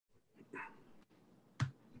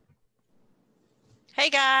Hey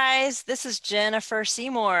guys, this is Jennifer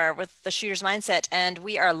Seymour with the Shooter's Mindset, and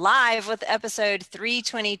we are live with episode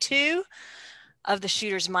 322 of the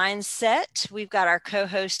Shooter's Mindset. We've got our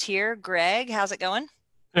co-host here, Greg. How's it going?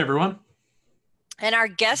 Hey everyone. And our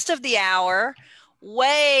guest of the hour,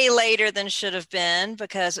 way later than should have been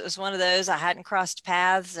because it was one of those I hadn't crossed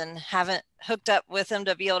paths and haven't hooked up with him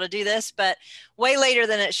to be able to do this, but way later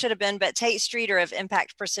than it should have been. But Tate Streater of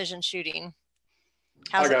Impact Precision Shooting.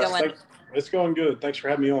 Hi How's it guys. going? Thanks. It's going good. Thanks for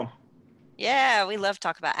having me on. Yeah, we love to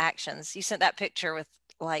talk about actions. You sent that picture with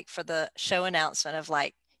like for the show announcement of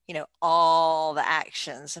all the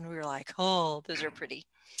actions. And we were like, oh, those are pretty.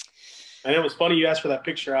 And it was funny you asked for that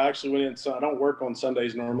picture. I actually went in. So I don't work on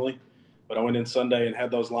Sundays normally, but I went in Sunday and had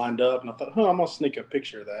those lined up, and I thought, I'm gonna sneak a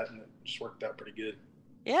picture of that, and it just worked out pretty good.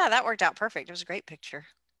 Yeah, that worked out perfect. It was a great picture.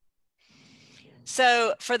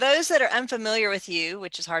 So, for those that are unfamiliar with you,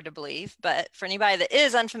 which is hard to believe, but for anybody that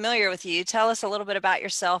is unfamiliar with you, tell us a little bit about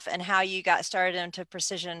yourself and how you got started into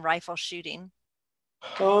precision rifle shooting.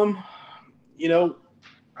 Um, you know,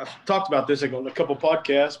 I've talked about this on a couple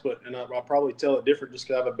podcasts, but I'll probably tell it different just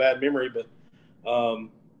because I have a bad memory. But I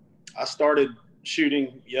started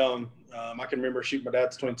shooting young. I can remember shooting my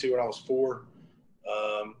dad's 22 when I was 4.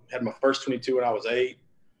 Had my first 22 when I was 8.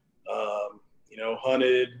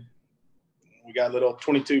 Hunted. We got little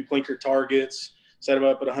 22 plinker targets, set them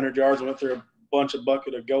up at 100 yards, and went through a bunch of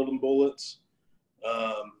bucket of golden bullets.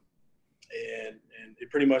 Um, and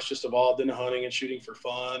it pretty much just evolved into hunting and shooting for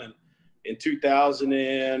fun. And in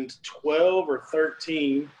 2012 or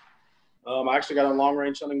 13, I actually got on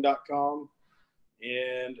longrangehunting.com,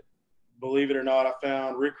 and believe it or not, I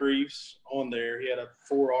found Rick Reeves on there. He had a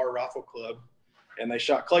 4R rifle club, and they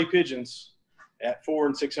shot clay pigeons at 400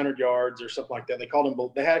 and 600 yards or something like that. They called them.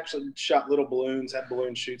 They actually shot little balloons, had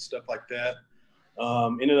balloon shoots, stuff like that.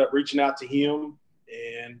 Ended up reaching out to him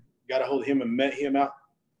and got a hold of him and met him out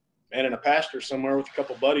and in a pasture somewhere with a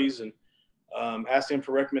couple buddies, and asked him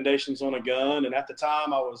for recommendations on a gun. And at the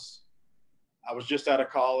time, I was just out of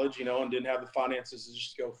college, and didn't have the finances to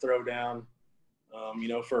just go throw down,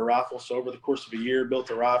 for a rifle. So over the course of a year, built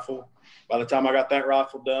a rifle. By the time I got that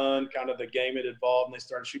rifle done, kind of the game had evolved, and they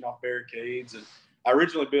started shooting off barricades. And I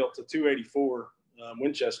originally built a 284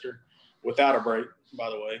 Winchester without a break, by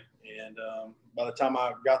the way. And by the time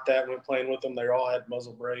I got that, went playing with them, they all had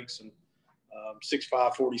muzzle brakes and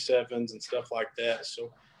 6.5 47s and stuff like that.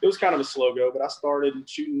 So it was kind of a slow go, but I started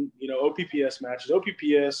shooting, OPPS matches.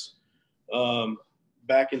 OPPS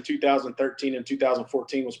back in 2013 and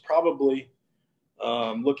 2014 was probably,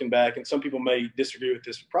 looking back, and some people may disagree with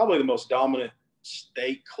this, probably the most dominant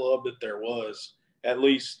state club that there was. At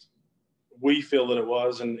least we feel that it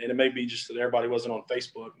was, and it may be just that everybody wasn't on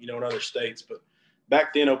Facebook, in other states. But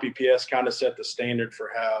back then, OPPS kind of set the standard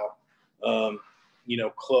for how,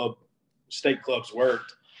 state clubs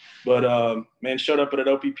worked. But man, showed up at an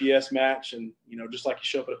OPPS match, and just like you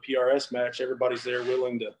show up at a PRS match, everybody's there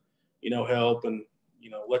willing to, help and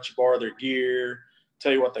let you borrow their gear,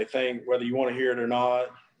 tell you what they think, whether you want to hear it or not.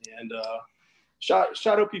 And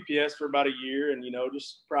shot OPPS for about a year, and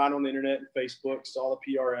just prying on the internet and Facebook, saw the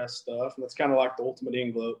PRS stuff, and that's kind of like the ultimate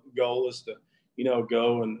end goal is to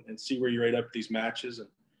go and see where you rate up these matches. And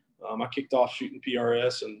I kicked off shooting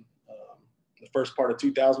PRS and the first part of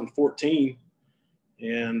 2014,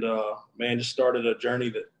 and man, just started a journey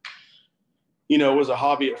that was a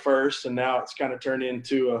hobby at first, and now it's kind of turned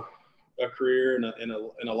into a career and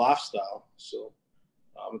a lifestyle. So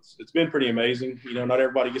it's been pretty amazing. Not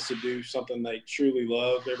everybody gets to do something they truly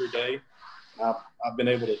love every day. I've been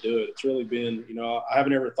able to do it. It's really been, I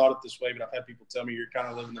haven't ever thought it this way, but I've had people tell me you're kind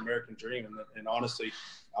of living the American dream. And honestly,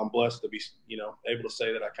 I'm blessed to be, able to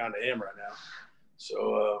say that I kind of am right now.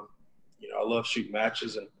 So, I love shooting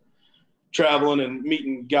matches and traveling and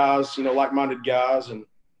meeting guys, like-minded guys and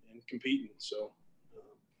competing. So,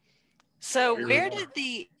 So, here we where are. did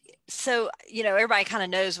the so everybody kind of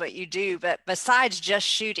knows what you do, but besides just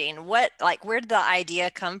shooting, where did the idea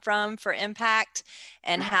come from for Impact,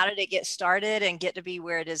 and how did it get started and get to be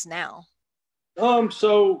where it is now?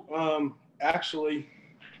 Actually,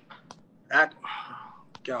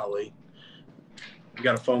 golly, I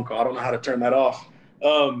got a phone call. I don't know how to turn that off.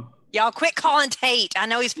 Um, Y'all quit calling Tate. I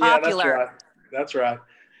know he's yeah, that's popular. right. That's right.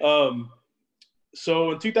 Um,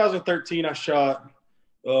 so in 2013, I shot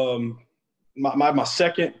my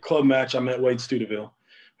second club match. I met Wade Studeville,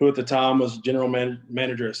 who at the time was general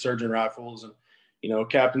manager at Surgeon Rifles and,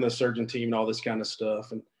 captain of the Surgeon team and all this kind of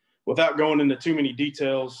stuff. And without going into too many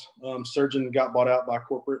details, Surgeon got bought out by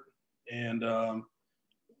corporate, and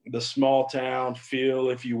the small town feel,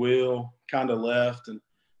 if you will, kind of left, and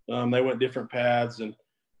they went different paths,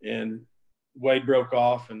 and Wade broke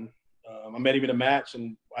off, and I met him at a match,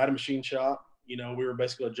 and I had a machine shop. We were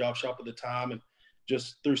basically a job shop at the time, and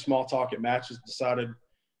just through small talk at matches decided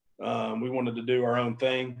we wanted to do our own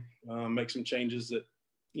thing, make some changes that,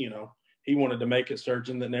 he wanted to make at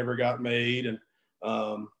Surgeon that never got made. And,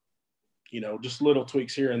 just little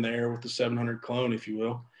tweaks here and there with the 700 clone, if you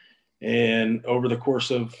will. And over the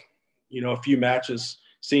course of, a few matches,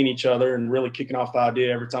 seeing each other and really kicking off the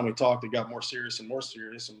idea, every time we talked, it got more serious and more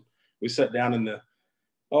serious. And we sat down in I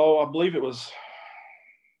believe it was,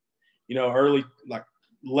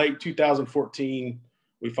 late 2014,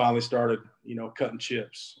 we finally started, cutting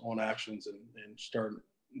chips on actions and started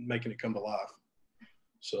making it come to life.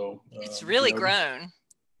 So it's really grown.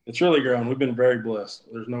 It's really grown. We've been very blessed.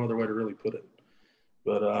 There's no other way to really put it.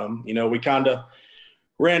 But, we kind of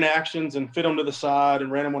ran actions and fit them to the side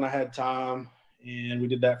and ran them when I had time. And we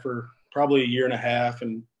did that for probably a year and a half,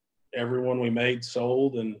 and everyone we made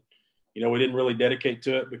sold. And, we didn't really dedicate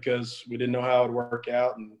to it because we didn't know how it would work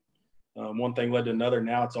out. And one thing led to another.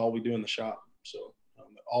 Now it's all we do in the shop. So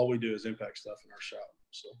all we do is impact stuff in our shop.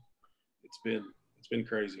 So it's been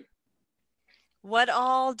crazy. What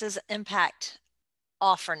all does Impact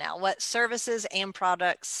offer now? What services and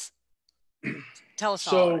products? Tell us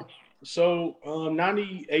all. So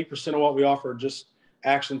 98% of what we offer are just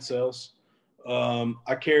action sales.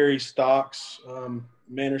 I carry stocks,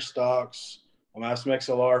 Manor stocks. I have some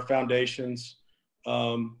XLR foundations.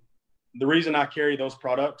 The reason I carry those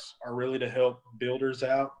products are really to help builders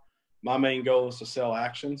out. My main goal is to sell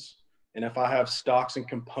actions. And if I have stocks and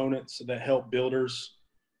components that help builders,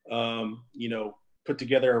 put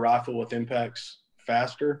together a rifle with impacts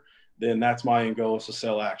faster, then that's my end goal, is to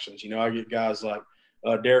sell actions. I get guys like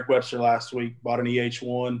Derek Webster last week bought an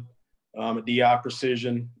EH1 at DI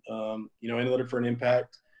Precision, inletted for an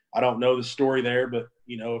impact. I don't know the story there, but,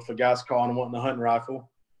 if a guy's calling and wanting a hunting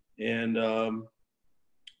rifle and,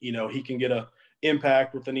 he can get a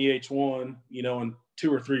impact with an EH1, in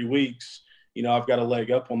 2 or 3 weeks, I've got a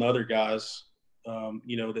leg up on the other guys,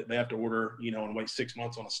 that they have to order, and wait 6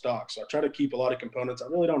 months on a stock. So I try to keep a lot of components. I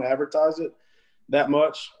really don't advertise it that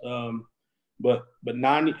much. But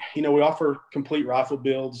 90, we offer complete rifle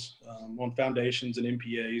builds on foundations and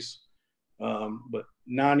MPAs. But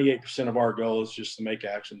 98% of our goal is just to make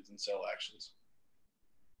actions and sell actions.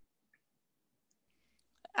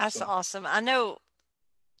 That's awesome. I know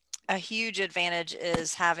a huge advantage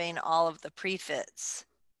is having all of the pre-fits.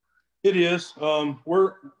 It is.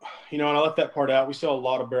 We're, and I left that part out. We sell a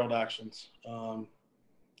lot of barreled actions.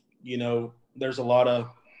 There's a lot of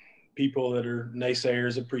people that are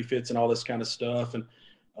naysayers of pre-fits and all this kind of stuff. And,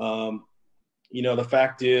 the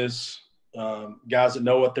fact is, guys that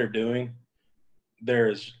know what they're doing, there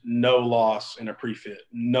is no loss in a pre-fit,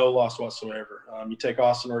 no loss whatsoever. You take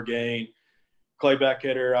Austin Orgain, Clay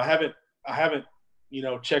Backheader. I haven't,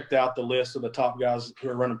 checked out the list of the top guys who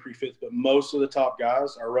are running pre-fits, but most of the top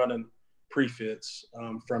guys are running pre-fits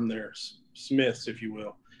from their smiths, if you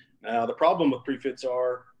will. Now, the problem with pre-fits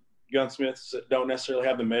are gunsmiths that don't necessarily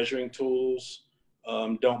have the measuring tools,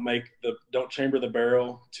 don't chamber the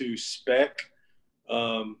barrel to spec.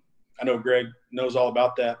 I know Greg knows all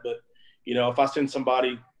about that, but if I send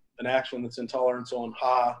somebody an action that's in tolerance on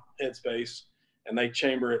high headspace and they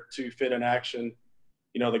chamber it to fit an action,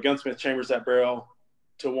 the gunsmith chambers that barrel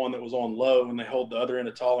to one that was on low and they hold the other end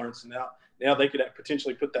of tolerance. And now they could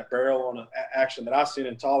potentially put that barrel on an action that I've seen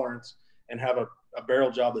in tolerance and have a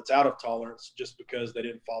barrel job that's out of tolerance just because they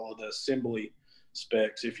didn't follow the assembly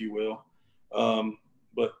specs, if you will.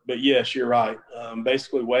 But yes, you're right.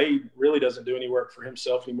 Basically, Wade really doesn't do any work for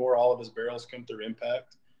himself anymore. All of his barrels come through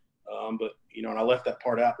impact. But and I left that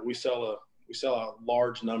part out. But we sell a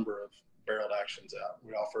large number of barreled actions out.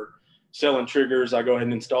 We offer selling triggers. I go ahead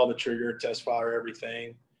and install the trigger, test fire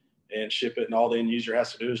everything, and ship it. And all the end user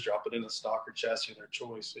has to do is drop it in a stock or chassis of their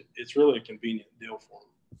choice. It's really a convenient deal for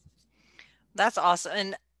them. That's awesome.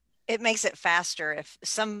 And it makes it faster. If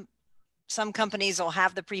some companies will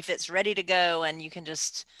have the pre-fits ready to go and you can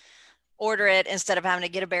just order it instead of having to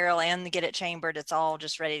get a barrel and get it chambered. It's all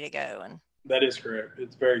just ready to go. And that is correct.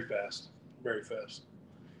 It's very fast, very fast.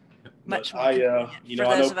 Much more for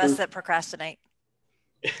those of us that procrastinate.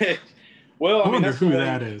 Well, I wonder who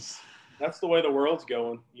that is. That's the way the world's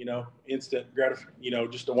going, instant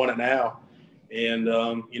gratification, just to want it now. And,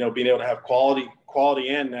 being able to have quality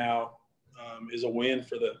and now is a win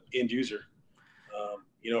for the end user.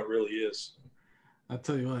 It really is. I'll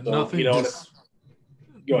tell you what, so,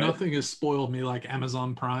 nothing has spoiled me like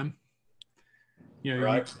Amazon Prime.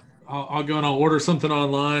 Right. I'll go and I'll order something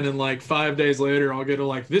online and like 5 days later I'll get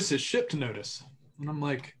this is shipped notice. And I'm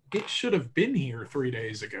like, it should have been here 3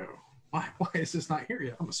 days ago. Why is this not here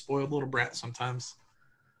yet? I'm a spoiled little brat sometimes.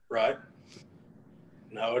 Right.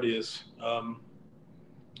 No, it is.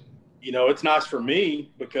 You know, it's nice for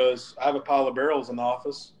me because I have a pile of barrels in the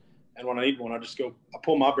office, and when I need one, I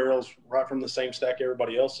pull my barrels right from the same stack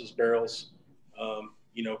everybody else's barrels,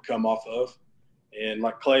 you know, come off of. And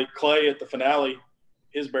like Clay at the finale,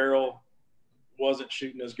 his barrel wasn't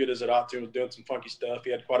shooting as good as it ought to. It was doing some funky stuff.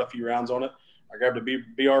 He had quite a few rounds on it. I grabbed a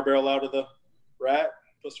BR barrel out of the rack,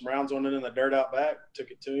 put some rounds on it in the dirt out back,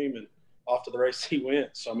 took it to him, and off to the race he went.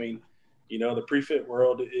 So, I mean, you know, the pre-fit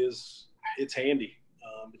world it's handy.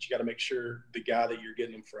 But you got to make sure the guy that you're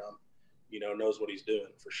getting them from, you know, knows what he's doing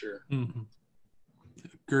for sure. Mm-hmm.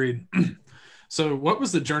 Agreed. So what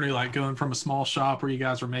was the journey like going from a small shop where you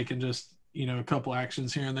guys were making just, you know, a couple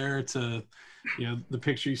actions here and there to, you know, the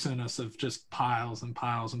picture you sent us of just piles and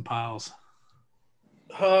piles and piles?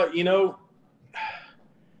 You know,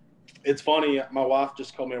 it's funny. My wife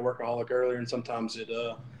just called me a workaholic earlier, and sometimes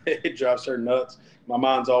it drives her nuts. My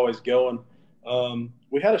mind's always going.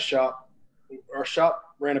 We had a shop. Our shop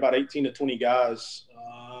ran about 18 to 20 guys,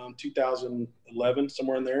 2011,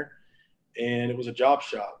 somewhere in there. And it was a job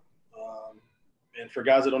shop. And for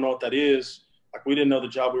guys that don't know what that is, like we didn't know the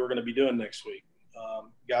job we were going to be doing next week.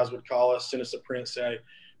 Guys would call us, send us a print, say,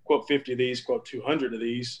 quote 50 of these, quote 200 of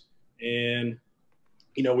these. And,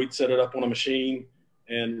 you know, we'd set it up on a machine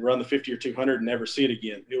and run the 50 or 200 and never see it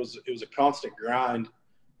again. It was a constant grind.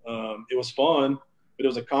 It was fun, but it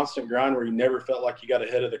was a constant grind where you never felt like you got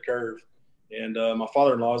ahead of the curve. And my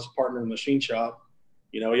father-in-law is a partner in the machine shop.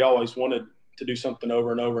 You know, he always wanted to do something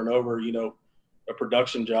over and over and over. You know, a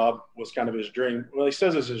production job was kind of his dream. Well, he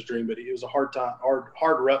says it's his dream, but it was a hard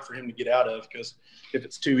rut for him to get out of, because if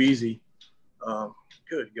it's too easy,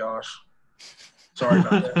 good gosh. Sorry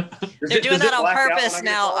about that. They're doing that on purpose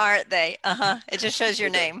now, aren't they? It just shows your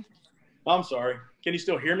name. I'm sorry. Can you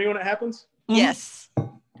still hear me when it happens? Yes. All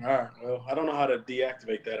right. Well, I don't know how to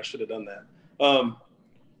deactivate that. I should have done that.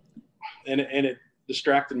 And it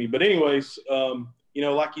distracted me. But anyways, you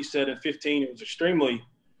know, like you said, in 15, it was extremely,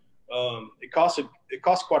 it cost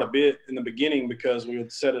quite a bit in the beginning, because we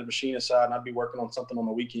would set a machine aside and I'd be working on something on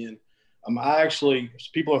the weekend.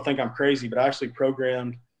 People think I'm crazy, but I actually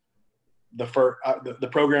programmed the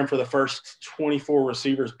program for the first 24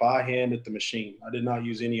 receivers by hand at the machine. I did not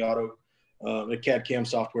use any CAD CAM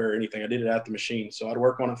software or anything. I did it at the machine. So I'd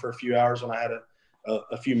work on it for a few hours when I had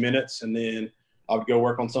a few minutes, and then I would go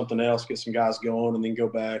work on something else, get some guys going, and then go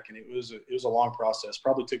back. And it was a long process.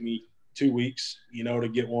 Probably took me 2 weeks, you know, to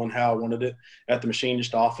get one how I wanted it at the machine,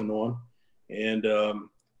 just off and on. And,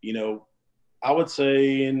 you know, I would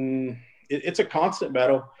say it's a constant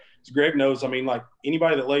battle. As Greg knows, I mean, like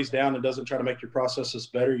anybody that lays down and doesn't try to make your processes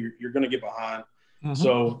better, you're going to get behind. Mm-hmm.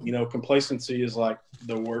 So, you know, complacency is like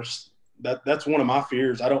the worst. That's one of my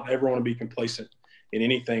fears. I don't ever want to be complacent in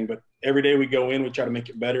anything, but every day we go in, we try to make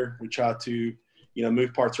it better. We try to, you know,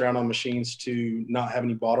 move parts around on machines to not have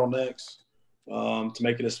any bottlenecks, to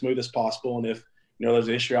make it as smooth as possible. And if, you know, there's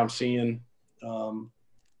an issue I'm seeing,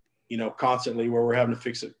 you know, constantly where we're having to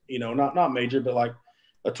fix it, you know, not major, but like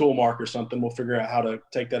a tool mark or something, we'll figure out how to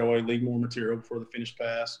take that away, leave more material before the finished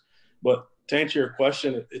pass. But to answer your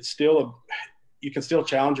question, it's still you can still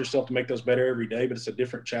challenge yourself to make those better every day, but it's a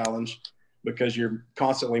different challenge because you're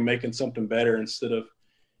constantly making something better instead of,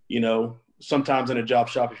 you know, sometimes in a job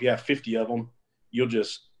shop, if you have 50 of them, you'll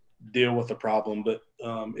just deal with the problem. But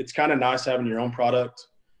it's kind of nice having your own product,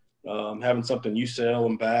 having something you sell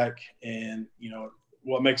and back. And, you know,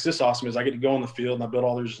 what makes this awesome is I get to go in the field and I build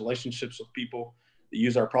all these relationships with people that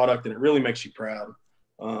use our product, and it really makes you proud.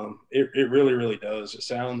 It really, really does. It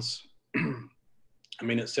sounds, I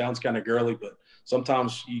mean, it sounds kind of girly, but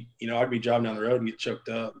sometimes, you know, I'd be driving down the road and get choked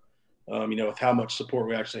up, you know, with how much support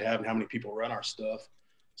we actually have and how many people run our stuff.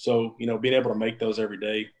 So, you know, being able to make those every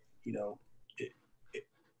day, you know,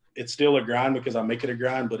 it's still a grind because I make it a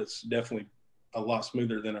grind, but it's definitely a lot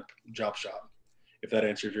smoother than a job shop, if that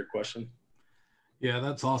answers your question. Yeah,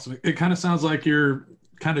 that's awesome. It kind of sounds like you're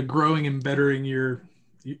kind of growing and bettering your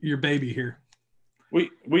baby here.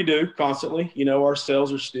 We do constantly. You know, our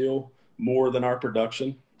sales are still more than our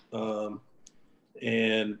production.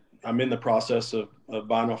 And I'm in the process of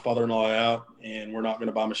buying my father-in-law out, and we're not going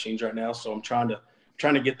to buy machines right now. So I'm trying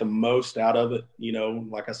to get the most out of it. You know,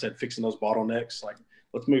 like I said, fixing those bottlenecks, like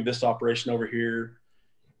let's move this operation over here,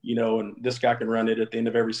 you know, and this guy can run it at the end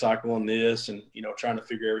of every cycle on this, and, you know, trying to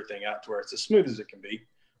figure everything out to where it's as smooth as it can be.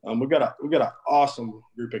 We've got an awesome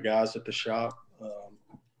group of guys at the shop.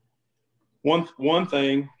 One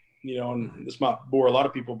thing, you know, and this might bore a lot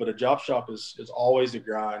of people, but a job shop is always a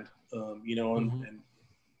grind, you know, and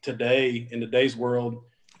today, in today's world,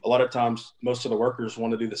 a lot of times most of the workers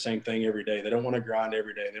want to do the same thing every day. They don't want to grind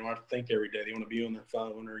every day. They don't have to think every day. They want to be on their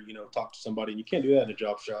phone or, talk to somebody. You can't do that in a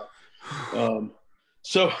job shop.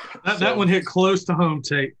 So that one hit close to home,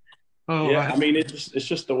 Tate. Oh, yeah. I mean, it's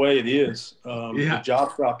just the way it is. Yeah. The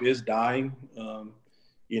job shop is dying.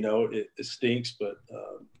 It stinks, but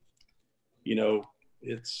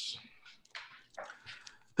it's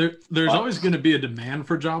there's always going to be a demand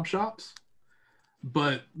for job shops.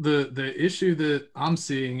 But the issue that I'm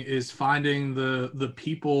seeing is finding the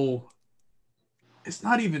people. It's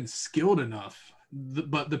not even skilled enough,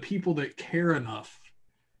 but the people that care enough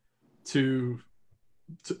to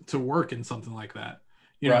work in something like that.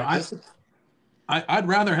 I'd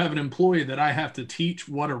rather have an employee that I have to teach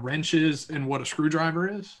what a wrench is and what a screwdriver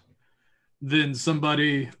is than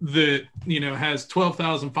somebody that, has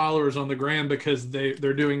 12,000 followers on the gram because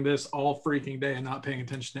they're doing this all freaking day and not paying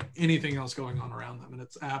attention to anything else going on around them. And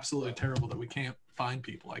it's absolutely terrible that we can't find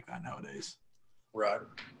people like that nowadays. Right.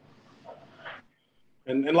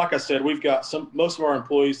 And like I said, we've got most of our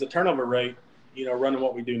employees, the turnover rate, running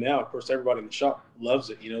what we do now, of course, everybody in the shop loves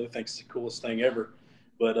it. They think it's the coolest thing ever.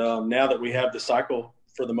 But now that we have the cycle,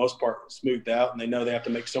 for the most part, smoothed out, and they know they have to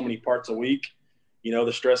make so many parts a week,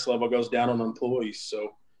 the stress level goes down on employees.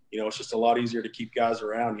 So, it's just a lot easier to keep guys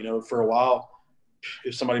around. For a while,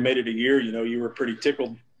 if somebody made it a year, you were pretty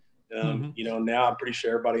tickled. Now I'm pretty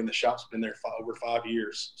sure everybody in the shop's been there over 5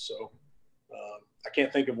 years. So I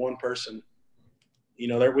can't think of one person.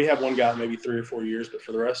 We have one guy maybe 3 or 4 years, but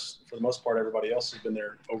for the most part, everybody else has been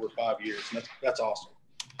there over 5 years, and that's awesome.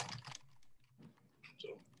 So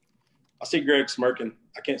I see Greg smirking.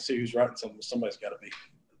 I can't see who's writing something. Somebody's got to be.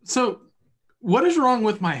 So what is wrong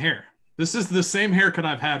with my hair? This is the same haircut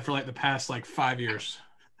I've had for the past 5 years.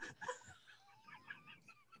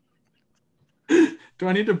 Do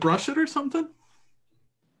I need to brush it or something?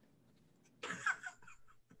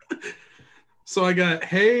 So I got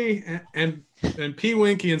Hey and P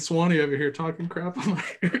Winky and Swanee over here talking crap on my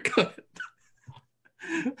haircut.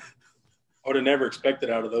 I would have never expected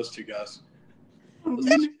out of those two guys.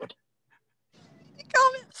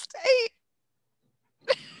 Comments, Tate.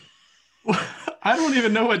 I don't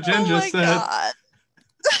even know what Jen just said. God.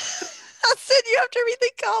 I said you have to read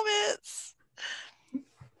the comments.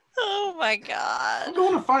 Oh my God. I'm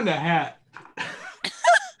going to find a hat.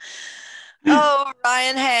 Oh,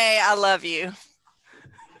 Ryan, hey, I love you.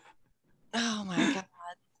 Oh my God.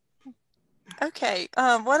 Okay.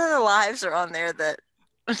 What other lives are on there that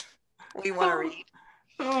we want to read?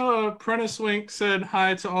 Prentice Wink said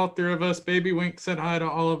hi to all 3 of us. Baby Wink said hi to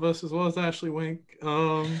all of us, as well as Ashley Wink.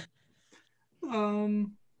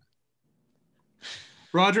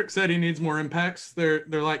 Roderick said he needs more impacts. They're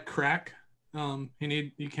like crack.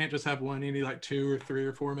 You can't just have one. You need 2 or 3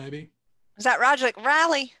 or 4 maybe. Is that Roderick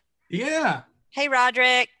Riley? Yeah. Hey,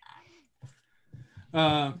 Roderick.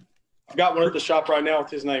 I've got one at the shop right now with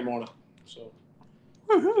his name on it. So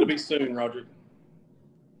it'll be soon, Roderick.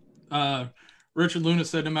 Richard Luna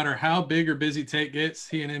said, no matter how big or busy Tate gets,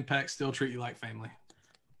 he and Impact still treat you like family.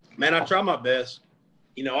 Man, I try my best.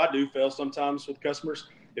 I do fail sometimes with customers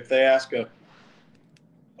if they ask a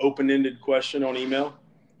open-ended question on email,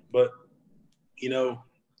 but I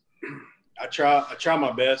try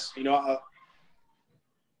my best. In the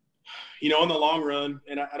long run,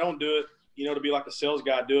 and I don't do it, to be like a sales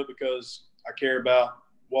guy. I do it because I care about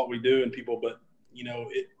what we do and people. But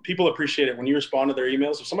people appreciate it when you respond to their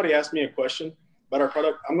emails. If somebody asks me a question about our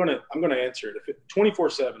product, I'm gonna answer it. If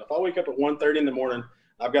 24/7. If I wake up at 1:30 in the morning,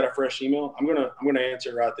 I've got a fresh email, I'm gonna answer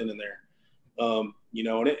it right then and there. And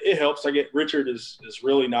it helps. Richard is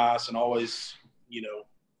really nice and always,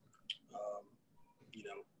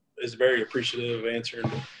 is very appreciative of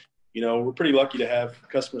answering. We're pretty lucky to have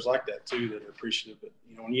customers like that too that are appreciative. But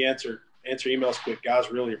when you answer emails quick,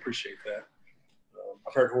 guys really appreciate that.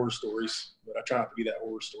 I've heard horror stories, but I try not to be that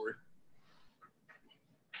horror story.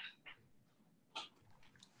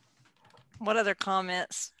 What other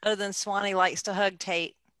comments other than Swanee likes to hug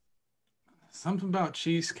Tate? Something about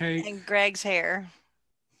cheesecake. And Greg's hair.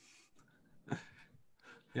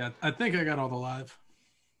 Yeah, I think I got all the live.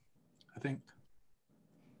 I think.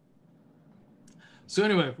 So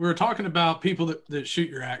anyway, we were talking about people that shoot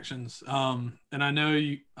your actions. And I know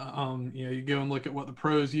you go and look at what the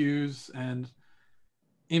pros use, and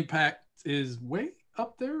Impact is way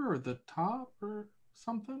up there or the top or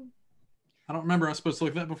something. I don't remember. I was supposed to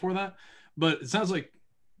look at that before that, but it sounds like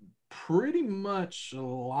pretty much a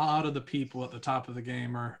lot of the people at the top of the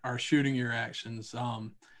game are shooting your actions. How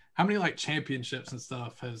many championships and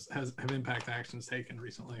stuff have Impact Actions taken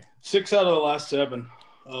recently? 6 out of the last 7.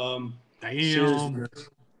 Damn.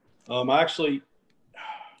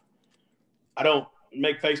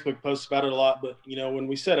 make Facebook posts about it a lot, but when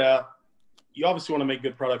we set out, you obviously want to make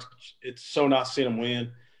good products. It's so nice seeing them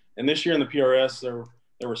win. And this year in the PRS,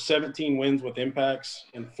 there were 17 wins with Impacts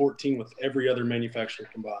and 14 with every other manufacturer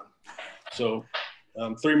combined. So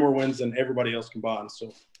 3 more wins than everybody else combined.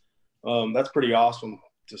 So that's pretty awesome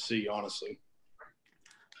to see, honestly.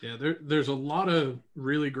 Yeah, there's a lot of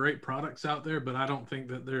really great products out there, but I don't think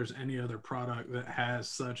that there's any other product that has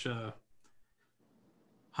such a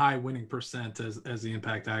high winning percent as the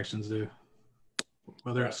Impact Actions do.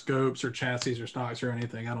 Whether it's scopes or chassis or stocks or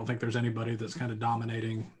anything, I don't think there's anybody that's kind of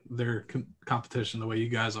dominating their competition the way you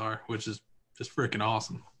guys are, which is just freaking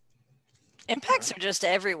awesome. Impacts are just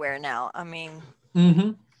everywhere now. I mean,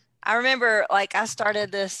 mm-hmm. I remember I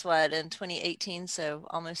started this, in 2018, so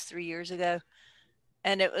almost 3 years ago.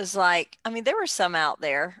 And it was there were some out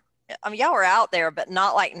there. I mean, y'all were out there, but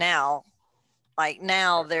not like now. Like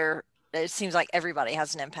now it seems like everybody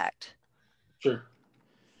has an Impact. Sure.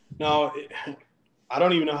 No, I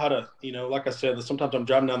don't even know how to, like I said, sometimes I'm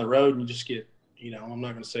driving down the road and you just get, I'm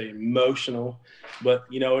not going to say emotional, but,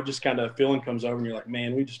 it just kind of feeling comes over and you're like,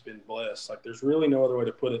 man, we've just been blessed. Like there's really no other way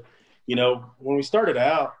to put it. When we started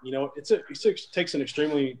out, it takes an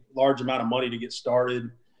extremely large amount of money to get started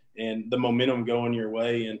and the momentum going your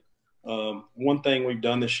way. And one thing we've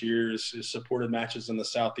done this year is supported matches in the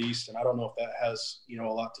Southeast. And I don't know if that has, a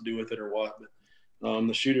lot to do with it or what, but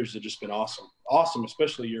the shooters have just been awesome,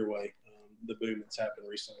 especially your way. The boom that's happened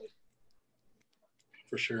recently,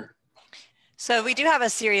 for sure. So we do have a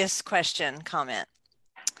serious comment.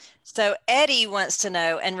 So Eddie wants to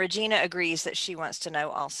know, and Regina agrees that she wants to know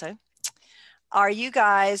also, are you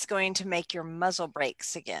guys going to make your muzzle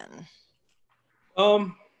brakes again?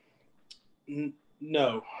 No.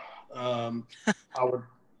 I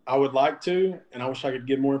would like to, and I wish I could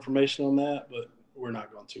get more information on that, but we're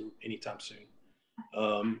not going to anytime soon.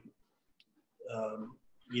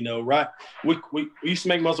 Right. We used to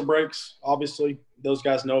make muzzle brakes. Obviously, those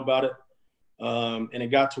guys know about it. And it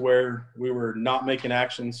got to where we were not making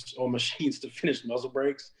actions on machines to finish muzzle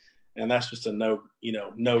brakes. And that's just a no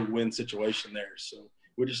win situation there. So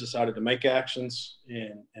we just decided to make actions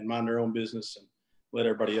and mind our own business and let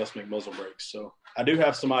everybody else make muzzle brakes. So I do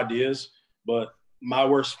have some ideas, but my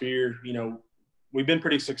worst fear, we've been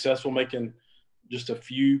pretty successful making just a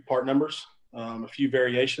few part numbers, a few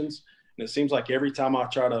variations. And it seems like every time I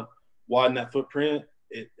try to widen that footprint,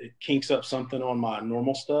 it kinks up something on my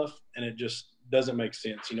normal stuff, and it just doesn't make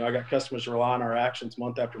sense. I got customers relying on our actions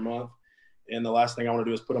month after month, and the last thing I want to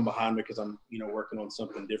do is put them behind because I'm, working on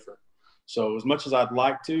something different. So as much as I'd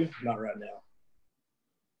like to, not right now.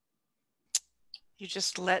 You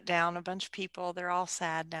just let down a bunch of people. They're all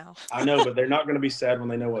sad now. I know, but they're not going to be sad when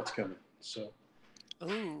they know what's coming. So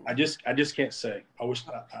Ooh. I just can't say. I wish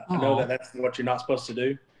I know that's what you're not supposed to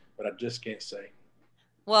do, but I just can't say.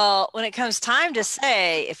 Well, when it comes time to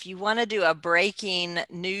say, if you want to do a breaking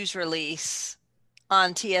news release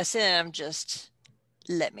on TSM, just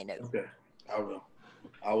let me know. Okay, I will.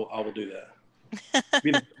 I will do that.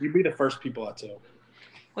 You'd be the first people I tell.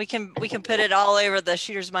 We can put it all over the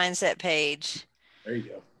Shooter's Mindset page. There you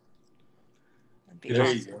go.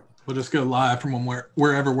 There you go. We'll just go live from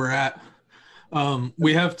wherever we're at.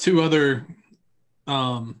 We have 2 other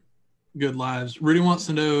good lives. Rudy wants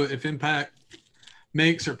to know if Impact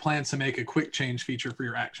makes or plans to make a quick change feature for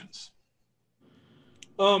your actions.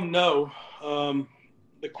 No.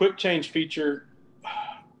 The quick change feature,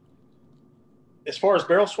 as far as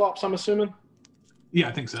barrel swaps, I'm assuming? Yeah,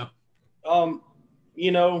 I think so.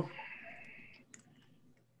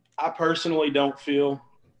 I personally don't feel,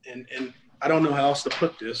 and I don't know how else to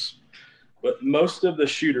put this, but most of the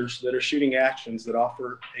shooters that are shooting actions that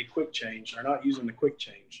offer a quick change are not using the quick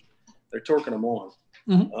change. They're torquing them on.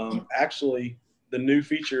 Mm-hmm. Actually, the new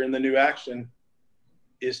feature in the new action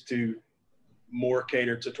is to more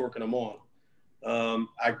cater to torquing them on.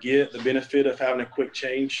 I get the benefit of having a quick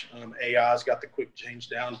change. AI's got the quick change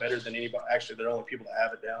down better than anybody. Actually, they're the only people that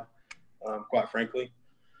have it down, quite frankly.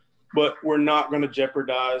 But we're not going to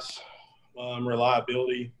jeopardize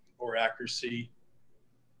reliability or accuracy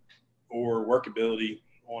or workability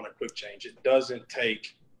on a quick change. It doesn't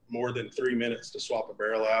take more than 3 minutes to swap a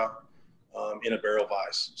barrel out in a barrel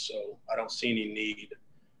vise. So I don't see any need,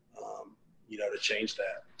 to change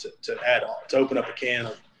that, to add on, to open up a can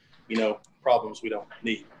of, problems we don't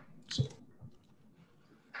need. So.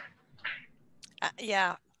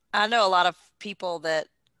 Yeah, I know a lot of people that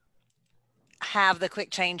have the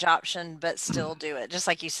quick change option, but still do it. Just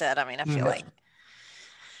like you said, I mean, I feel like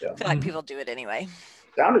people do it anyway.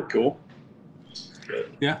 Sounded cool.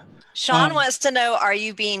 Good. Yeah. Sean wants to know, are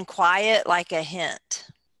you being quiet like a hint?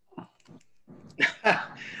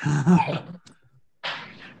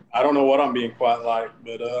 I don't know what I'm being quiet like,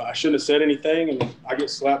 but I shouldn't have said anything. And I get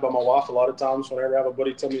slapped by my wife a lot of times whenever I have a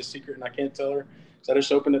buddy tell me a secret and I can't tell her. So I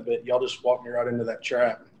just opened it, but y'all just walked me right into that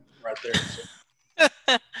trap right there.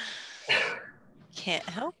 So. Can't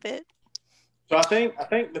help it. So I think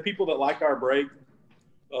the people that like our break,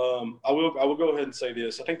 I will go ahead and say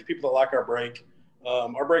this. I think the people that like our break's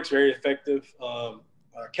very effective.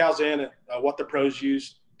 Calzan at What the Pros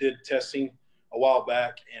Use did testing a while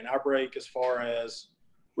back, and our break, as far as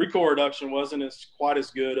recoil reduction, wasn't quite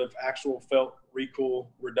as good of actual felt recoil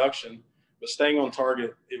reduction, but staying on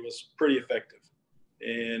target, it was pretty effective.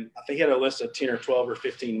 And I think he had a list of 10 or 12 or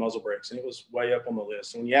 15 muzzle brakes, and it was way up on the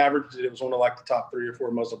list. And when you averaged it, it was one of like the top 3 or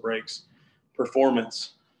 4 muzzle brakes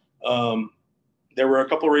performance. There were a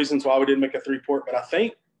couple of reasons why we didn't make a 3-port, but I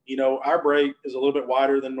think, our brake is a little bit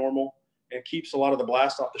wider than normal and keeps a lot of the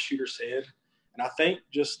blast off the shooter's head. And I think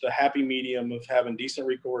just the happy medium of having decent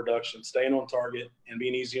recoil reduction, staying on target, and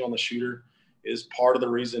being easy on the shooter is part of the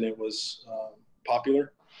reason it was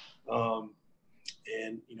popular. And,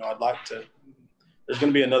 I'd like to – there's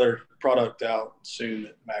going to be another product out soon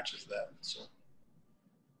that matches that. So,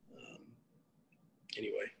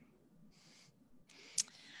 anyway.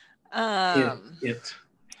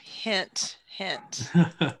 Hint.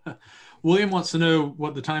 William wants to know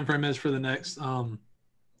what the time frame is for the next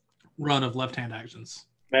run of left-hand actions.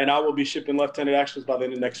 Man, I will be shipping left-handed actions by the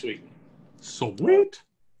end of next week. Sweet.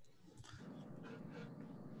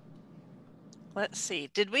 Let's see.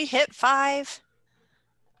 Did we hit 5?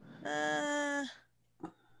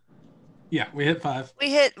 Yeah, we hit 5.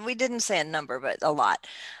 We didn't say a number, but a lot.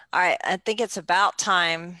 All right. I think it's about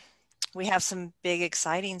time. We have some big,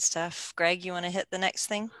 exciting stuff. Greg, you want to hit the next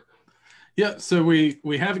thing? Yeah, so we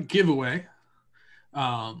have a giveaway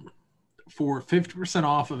for 50%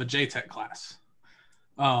 off of a JTech class.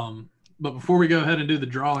 But before we go ahead and do the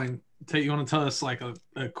drawing, Tate, you want to tell us like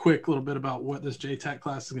a quick little bit about what this JTech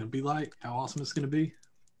class is going to be like, how awesome it's going to be?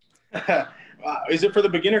 Is it for the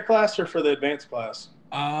beginner class or for the advanced class?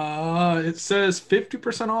 It says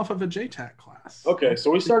 50% off of a JTech class. Okay, so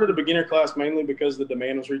we started a beginner class mainly because the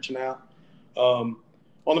demand was reaching out. On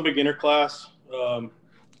the beginner class,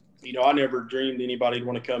 I never dreamed anybody would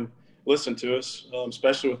want to come listen to us,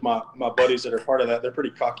 especially with my buddies that are part of that. They're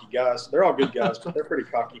pretty cocky guys. They're all good guys, but they're pretty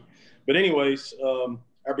cocky. But anyways,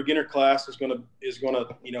 our beginner class is gonna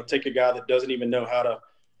take a guy that doesn't even know how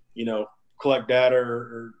to collect data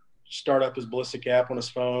or start up his ballistic app on his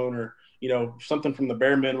phone, or something from the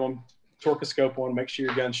bare minimum. Torque a scope on, make sure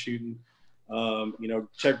your gun's shooting.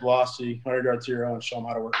 Check velocity, 100 yard zero, and show them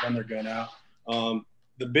how to run their gun out.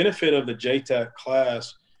 The benefit of the JTAC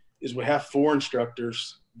class is we have 4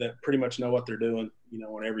 instructors that pretty much know what they're doing,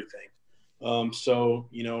 on everything. So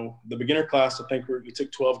the beginner class, I think we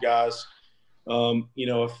took 12 guys.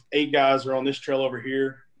 If 8 guys are on this trail over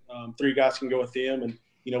here, 3 guys can go with them, and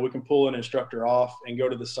we can pull an instructor off and go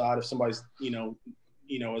to the side if somebody's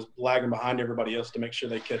is lagging behind everybody else to make sure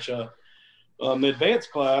they catch up. The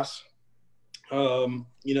advanced class,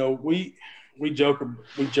 we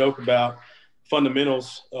joke about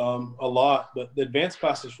fundamentals a lot, but the advanced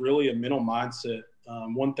class is really a mental mindset.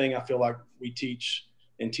 One thing I feel like we teach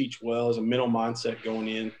well is a mental mindset going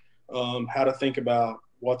in, how to think about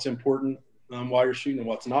what's important while you're shooting and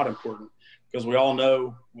what's not important, because we all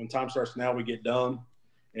know when time starts now we get dumb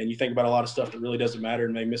and you think about a lot of stuff that really doesn't matter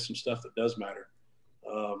and may miss some stuff that does matter.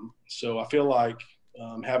 So I feel like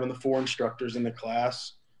having the 4 instructors in the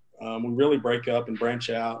class, we really break up and branch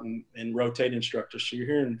out and rotate instructors. So you're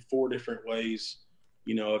hearing 4 different ways,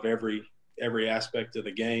 of every aspect of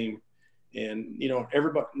the game. And,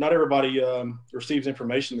 not everybody receives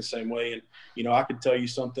information the same way. And, I could tell you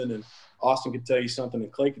something, and Austin could tell you something,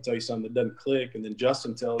 and Clay could tell you something that doesn't click, and then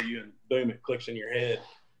Justin tell you, and boom, it clicks in your head.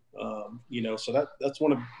 So that's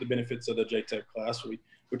one of the benefits of the JTech class.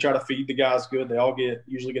 We try to feed the guys good. They all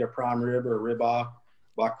usually get a prime rib or a ribeye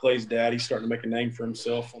by Clay's dad. He's starting to make a name for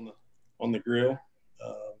himself on the grill.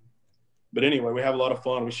 But anyway, we have a lot of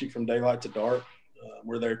fun. We shoot from daylight to dark.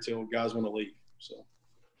 We're there till guys want to leave. So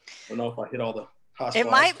I don't know if I hit all the high spots. It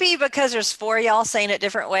might be because there's 4 y'all saying it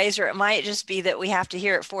different ways, or it might just be that we have to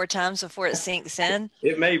hear it 4 times before it sinks in.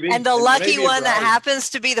 It may be. And the lucky one that happens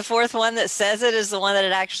to be the 4th one that says it is the one that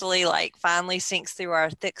it actually finally sinks through our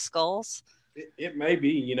thick skulls. It may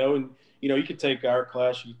be, and you could take our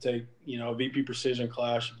class, you could take, a VP Precision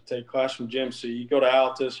class, you could take class from GMC, you go to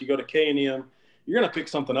Altus, you go to K&M, you're going to pick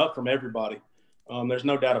something up from everybody. There's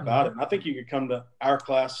no doubt about it. And I think you could come to our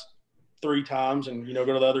class 3 times and, go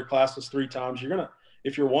to the other classes 3 times.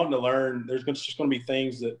 If you're wanting to learn, there's just going to be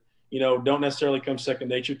things that, don't necessarily come second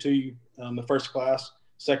nature to you. The first class,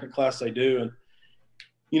 second class, they do. And,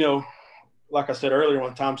 like I said earlier,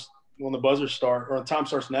 when the buzzers start or when time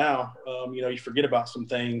starts now, you forget about some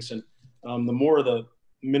things, and the more the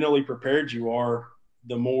mentally prepared you are,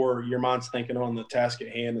 the more your mind's thinking on the task at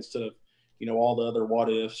hand instead of all the other what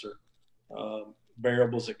ifs or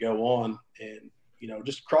variables that go on, and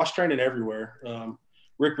just cross training everywhere.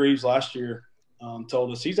 Rick Reeves last year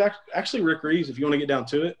told us, he's actually Rick Reeves, if you want to get down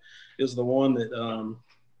to it, is the one that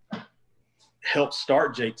helped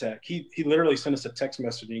start JTAC. He literally sent us a text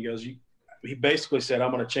message and he goes, he basically said, I'm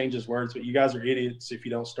going to change his words, but you guys are idiots if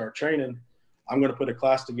you don't start training. I'm going to put a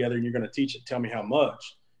class together and you're going to teach it. Tell me how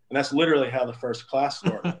much. And that's literally how the first class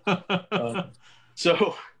started.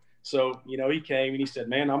 So he came and he said,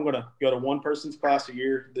 man, I'm going to go to one person's class a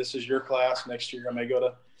year. This is your class. Next year I may go to,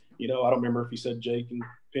 I don't remember if he said Jake and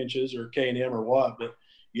Pinches or K&M or what, but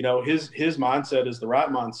his mindset is the right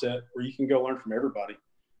mindset where you can go learn from everybody.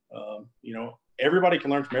 Everybody can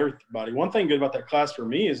learn from everybody. One thing good about that class for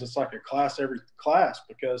me is it's like a class every class,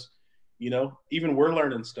 because even we're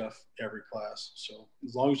learning stuff every class. So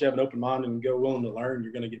as long as you have an open mind and go willing to learn,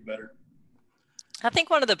 you're going to get better. I think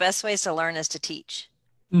one of the best ways to learn is to teach.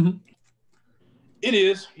 Mm-hmm. It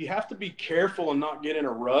is. You have to be careful and not get in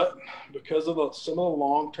a rut because of some of the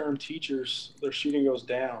long-term teachers, their shooting goes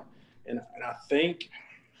down. And I think,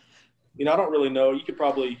 I don't really know. You could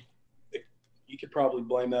probably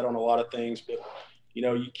blame that on a lot of things, but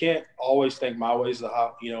you can't always think my way is the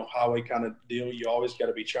highway kind of deal. You always got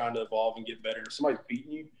to be trying to evolve and get better. If somebody's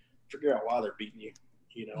beating you, figure out why they're beating you,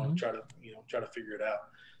 Mm-hmm. and try to figure it out.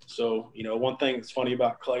 So, one thing that's funny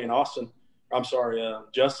about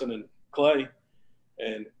Justin and Clay,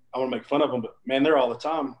 and I want to make fun of them, but man, they're all the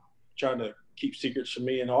time trying to keep secrets from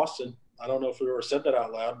me and Austin. I don't know if we ever said that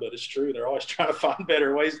out loud, but it's true. They're always trying to find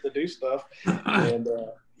better ways to do stuff. And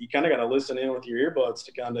you kind of got to listen in with your earbuds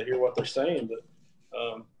to kind of hear what they're saying.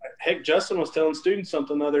 But heck, Justin was telling students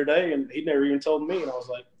something the other day, and he never even told me. And I was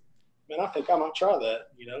like, man, I think I might try that,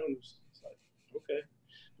 and it's like, okay.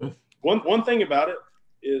 But one thing about it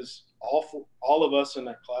is all of us in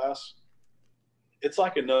that class, it's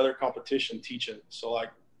like another competition teaching. So like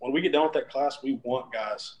when we get done with that class, we want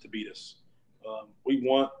guys to beat us. We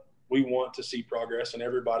want to see progress in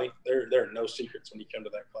everybody. There are no secrets when you come to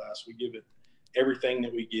that class. We give it everything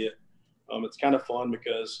that we get. It's kind of fun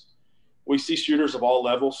because we see shooters of all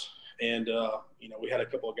levels. And, we had a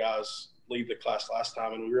couple of guys leave the class last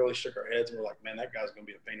time and we really shook our heads and we're like, man, that guy's going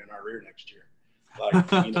to be a pain in our rear next year. Like,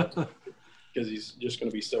 because he's just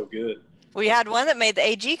going to be so good. We had one that made the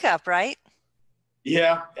AG Cup, right?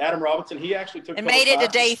 Yeah. Adam Robinson, he actually took and made it to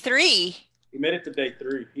day 3. He made it to day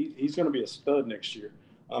 3. He's going to be a stud next year.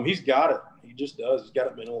 He's got it. He just does. He's got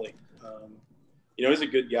it mentally. He's a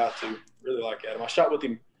good guy too. Really like Adam.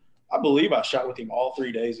 I believe I shot with him all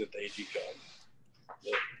 3 days at the AG Cup.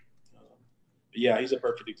 But yeah, he's a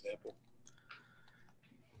perfect example.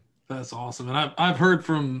 That's awesome. And I've heard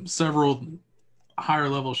from several higher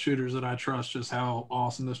level shooters that I trust just how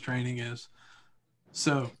awesome this training is.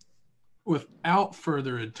 So without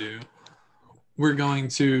further ado, we're going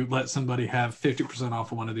to let somebody have 50%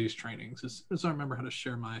 off of one of these trainings. As I remember how to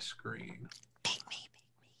share my screen.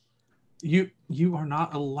 You are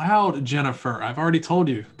not allowed, Jennifer. I've already told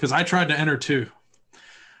you because I tried to enter too.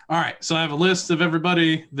 All right, so I have a list of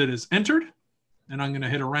everybody that is entered, and I'm going to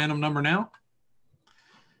hit a random number now.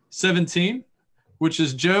 17, which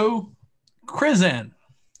is Joe Krizan.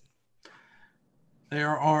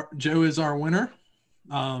 Joe is our winner.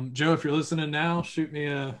 Joe, if you're listening now, shoot me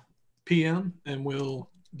a PM and we'll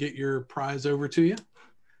get your prize over to you.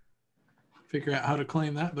 Figure out how to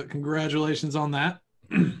claim that, but congratulations on that.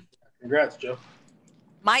 Congrats, Joe.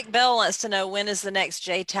 Mike Bell wants to know, when is the next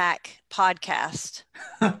JTAC podcast?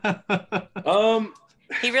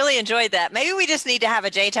 He really enjoyed that. Maybe we just need to have a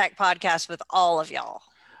JTAC podcast with all of y'all.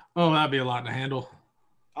 Oh, that'd be a lot to handle.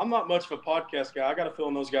 I'm not much of a podcast guy. I got a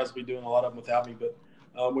feeling those guys will be doing a lot of them without me, but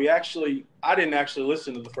I didn't actually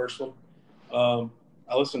listen to the first one.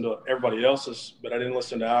 I listened to everybody else's, but I didn't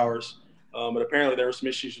listen to ours. But apparently there were some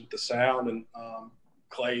issues with the sound, and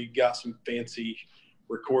Clay got some fancy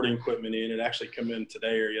recording equipment in. It actually come in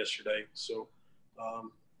today or yesterday. So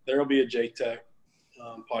there will be a JTAC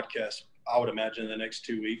podcast, I would imagine, in the next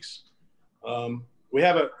 2 weeks. We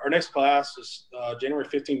have our next class is January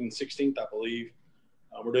 15th and 16th, I believe.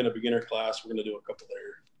 We're doing a beginner class. We're going to do a couple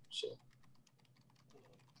there. So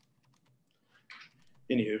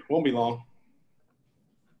anywho, won't be long.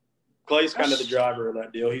 Clay's kind of the driver of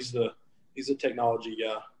that deal. He's a technology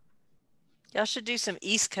guy. Y'all should do some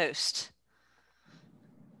East Coast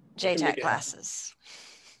JTAC classes.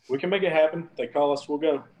 We can make it happen. If they call us, we'll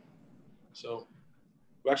go. So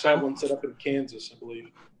we actually have one set up in Kansas, I believe.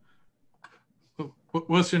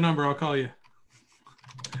 What's your number? I'll call you.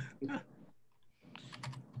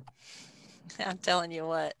 I'm telling you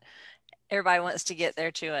what, everybody wants to get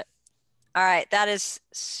there to it. All right, that is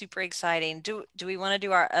super exciting. Do we want to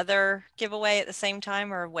do our other giveaway at the same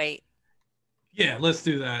time or wait? Yeah, let's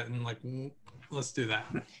do that. And let's do that.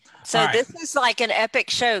 So this is like an epic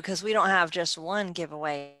show because we don't have just one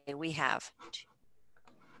giveaway. We have two.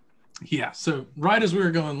 Yeah. So right as we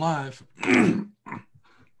were going live,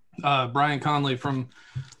 Brian Conley from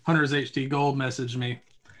Hunters HD Gold messaged me,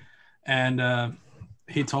 and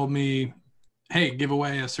he told me, hey, give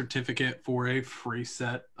away a certificate for a free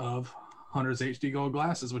set of Hunters HD Gold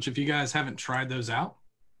glasses, which if you guys haven't tried those out,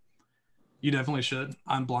 you definitely should.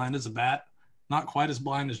 I'm blind as a bat. Not quite as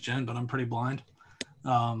blind as Jen, but I'm pretty blind.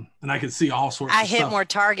 And I could see all sorts of stuff. I hit more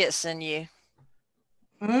targets than you.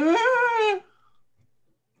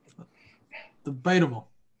 Debatable.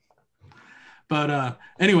 But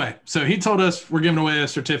anyway, so he told us we're giving away a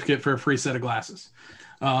certificate for a free set of glasses.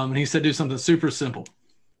 And he said do something super simple.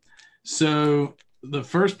 So the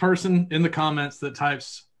first person in the comments that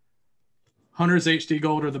types Hunters HD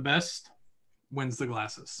Gold are the best wins the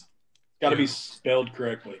glasses. Got to be spelled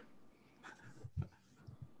correctly.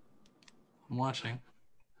 I'm watching.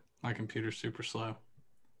 My computer's super slow.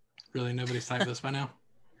 Really, nobody's typed this by now?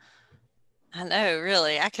 I know,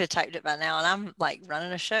 really. I could have typed it by now, and I'm like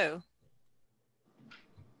running a show.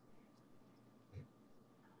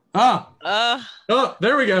 Oh,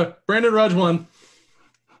 there we go. Brandon Rudge won.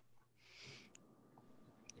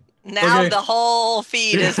 Now okay. The whole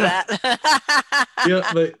feed is that. Yeah,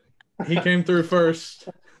 but he came through first.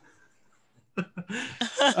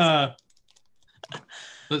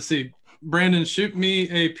 Let's see. Brandon, shoot me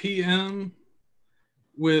a PM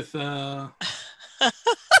with I'm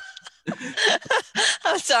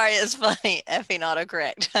sorry, it's funny. Effing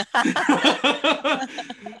autocorrect.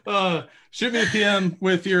 Shoot me a PM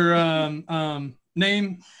with your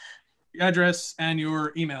name, address, and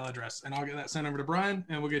your email address, and I'll get that sent over to Brian,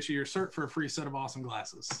 and we'll get you your cert for a free set of awesome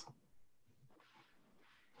glasses.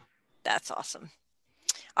 That's awesome.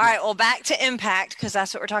 All right, well, back to Impact, because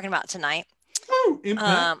that's what we're talking about tonight. Oh,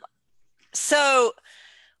 Impact. So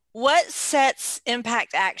what sets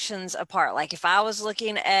Impact actions apart? Like if I was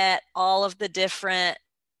looking at all of the different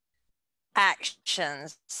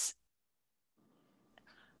actions,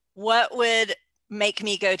 what would make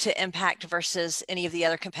me go to Impact versus any of the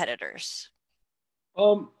other competitors?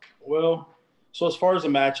 Well, so as far as a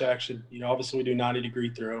match action, obviously we do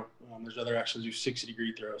 90-degree throw. There's other actions do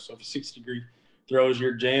 60-degree throw. So if a 60-degree throw is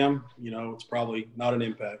your jam, it's probably not an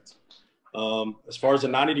Impact. As far as the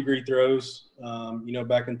 90-degree throws,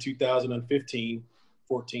 back in 2015,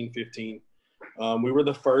 14, 15, we were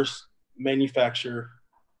the first manufacturer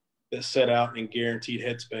that set out and guaranteed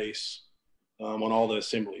headspace on all the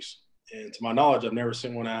assemblies. And to my knowledge, I've never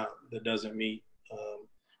seen one out that doesn't meet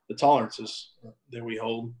the tolerances that we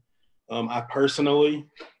hold. I personally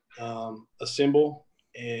assemble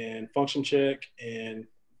and function check and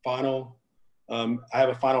final. I have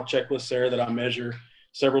a final checklist there that I measure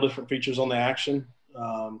several different features on the action.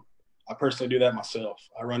 I personally do that myself.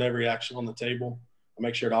 I run every action on the table. I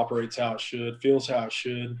make sure it operates how it should, feels how it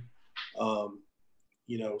should.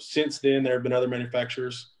 Since then, there have been other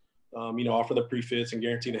manufacturers, offer the pre-fits and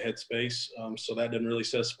guarantee the headspace. So that doesn't really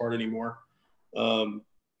set us apart anymore.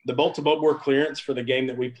 The bolt-to-bolt bore clearance for the game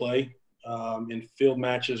that we play in field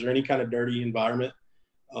matches or any kind of dirty environment,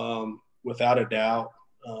 without a doubt,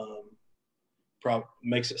 probably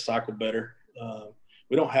makes it cycle better.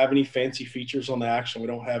 We don't have any fancy features on the action. We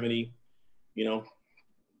don't have any,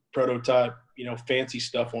 prototype, fancy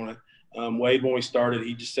stuff on it. Wade, when we started,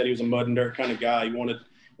 he just said he was a mud and dirt kind of guy. When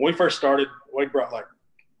we first started, Wade brought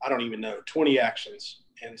 20 actions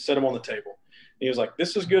and set them on the table. And he was like,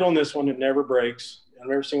 this is good on this one. It never breaks. I've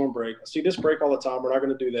never seen one break. I see this break all the time. We're not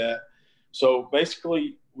going to do that. So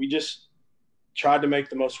basically, we just tried to make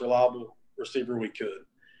the most reliable receiver we could.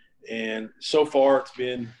 And so far it's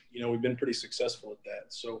been, we've been pretty successful at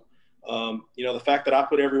that. So, the fact that I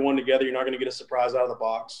put everyone together, you're not going to get a surprise out of the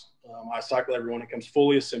box. I cycle everyone. It comes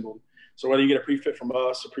fully assembled. So whether you get a pre-fit from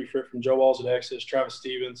us, a pre-fit from Joe Walls at Exodus, Travis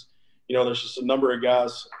Stevens, there's just a number of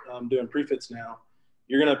guys doing pre-fits now.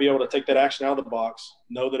 You're going to be able to take that action out of the box,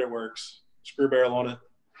 know that it works, screw barrel on it,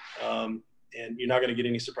 and you're not going to get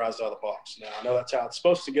any surprises out of the box. Now, I know that's how it's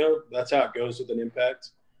supposed to go. That's how it goes with an Impact.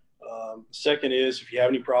 Second is, if you have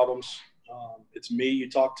any problems, it's me you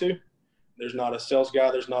talk to. There's not a sales guy.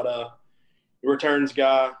 There's not a returns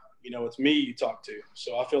guy. It's me you talk to.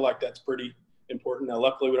 So I feel like that's pretty important. Now,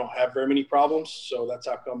 luckily, we don't have very many problems, so that's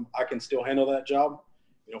how come I can still handle that job.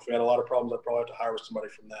 If we had a lot of problems, I'd probably have to hire somebody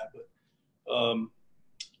from that. But,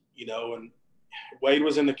 and Wade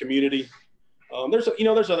was in the community.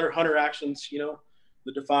 There's other hunter actions, the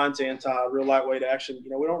Defiance Anti, real lightweight action.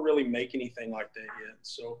 We don't really make anything like that yet.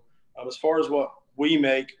 So as far as what we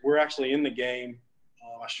make, we're actually in the game.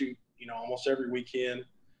 I shoot, almost every weekend.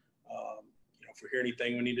 If we hear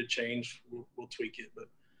anything we need to change, we'll tweak it. But,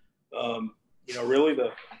 really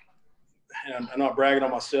and I'm not bragging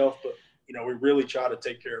on myself, but, we really try to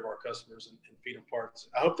take care of our customers and feed them parts.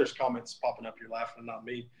 I hope there's comments popping up. You're laughing, not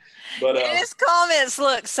me. But it is comments.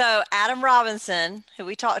 Look, so Adam Robinson, who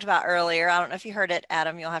we talked about earlier, I don't know if you heard it,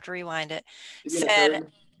 Adam, you'll have to rewind it, said,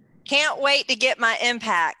 can't wait to get my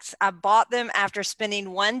impacts. I bought them after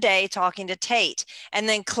spending one day talking to Tate. And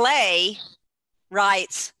then Clay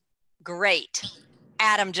writes, great.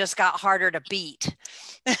 Adam just got harder to beat.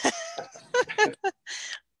 It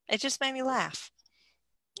just made me laugh.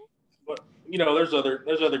 But there's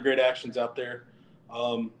other great actions out there.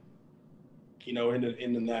 In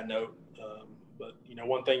that note. But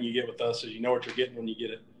one thing you get with us is what you're getting when you get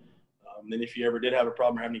it. Then if you ever did have a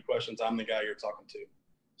problem or have any questions, I'm the guy you're talking to.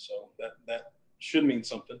 So that should mean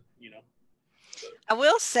something, But. I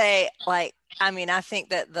will say, I think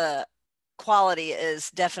that the quality is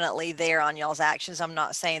definitely there on y'all's actions. I'm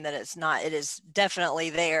not saying that it's not. It is definitely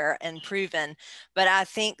there and proven. But I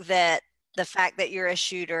think that the fact that you're a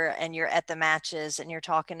shooter and you're at the matches and you're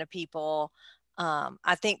talking to people,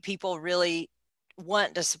 I think people really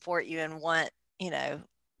want to support you and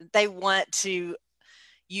they want to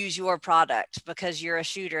use your product because you're a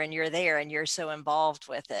shooter and you're there and you're so involved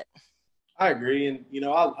with it. I agree. And,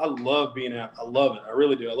 I love being out. I love it. I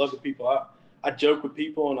really do. I love the people. I joke with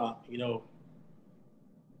people and I,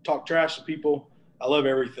 talk trash to people. I love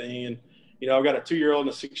everything. And, I've got a 2-year-old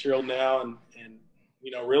and a 6-year-old now. And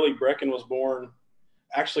really Brecken was born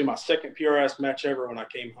actually my second PRS match ever when I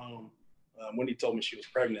came home. Wendy told me she was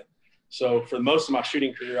pregnant. So for most of my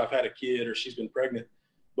shooting career, I've had a kid or she's been pregnant.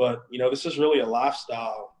 But, this is really a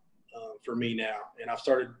lifestyle for me now. And I've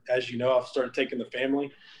started, as I've started taking the family.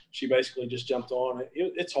 She basically just jumped on.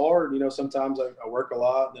 It's hard. Sometimes I work a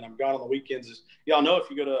lot, then I'm gone on the weekends. Y'all know if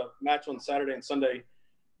you go to a match on Saturday and Sunday,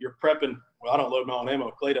 you're prepping. Well, I don't load my own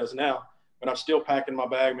ammo. Clay does now. But I'm still packing my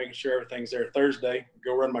bag, making sure everything's there. Thursday,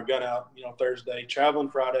 go run my gun out, Thursday. Traveling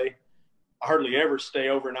Friday. I hardly ever stay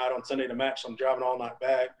overnight on Sunday to match, so I'm driving all night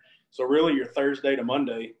back. So really you're Thursday to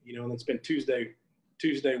Monday, and it's been Tuesday,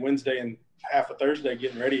 Wednesday, and half of Thursday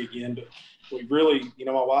getting ready again. But we've really,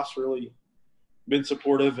 my wife's really been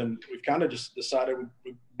supportive, and we've kind of just decided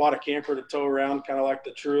we bought a camper to tow around, kind of like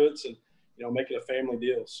the Truitts, and, make it a family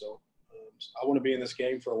deal. So I want to be in this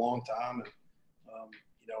game for a long time. And,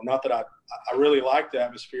 not that I really like the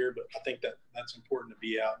atmosphere, but I think that's important to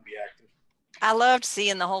be out and be active. I loved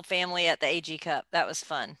seeing the whole family at the AG Cup. That was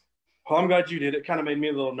fun. Well, I'm glad you did. It kind of made me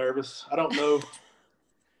a little nervous. I don't know.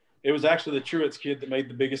 It was actually the Truitts kid that made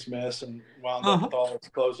the biggest mess and wound up with all its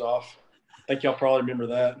clothes off. I think y'all probably remember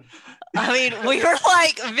that. I mean, we were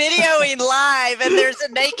videoing live and there's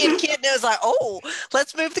a naked kid and it was like, oh,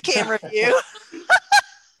 let's move the camera view.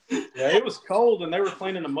 Yeah, it was cold and they were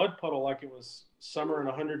playing in a mud puddle like it was summer and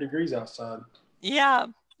 100 degrees outside. Yeah,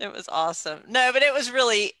 it was awesome. No, but it was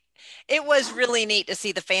really neat to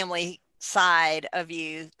see the family side of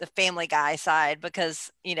you, the family guy side,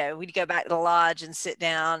 because, we'd go back to the lodge and sit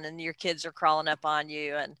down and your kids are crawling up on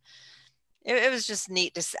you. And it was just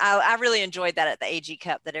neat to see. I really enjoyed that at the AG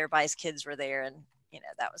Cup, that everybody's kids were there. And,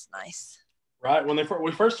 that was nice. Right. When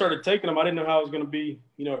we first started taking them, I didn't know how I was going to be,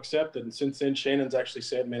 accepted. And since then, Shannon's actually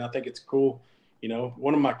said, man, I think it's cool.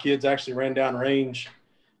 One of my kids actually ran down range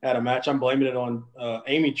at a match. I'm blaming it on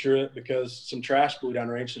Amy Truitt because some trash blew down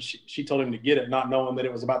range. And she told him to get it, not knowing that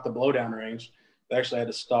it was about to blow down range. They actually had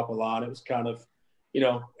to stop a line. It was kind of,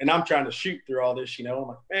 and I'm trying to shoot through all this, I'm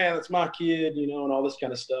like, man, that's my kid, and all this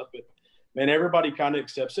kind of stuff. But, man, everybody kind of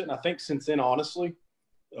accepts it. And I think since then, honestly,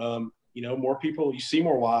 more people, you see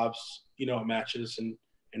more wives, at matches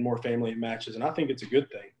and more family at matches. And I think it's a good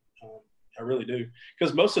thing. I really do.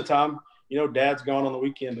 Because most of the time, dad's gone on the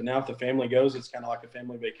weekend, but now if the family goes, it's kind of like a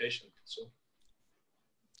family vacation. So.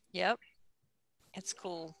 Yep. It's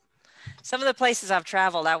cool. Some of the places I've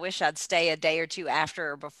traveled, I wish I'd stay a day or two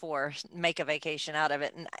after or before, make a vacation out of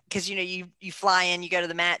it. And because, you fly in, you go to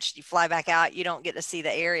the match, you fly back out, you don't get to see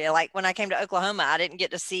the area. Like when I came to Oklahoma, I didn't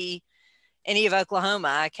get to see any of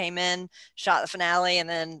Oklahoma. I came in, shot the finale, and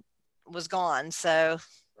then was gone. So.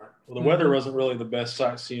 Well, the weather wasn't really the best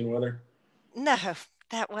sightseeing weather. No,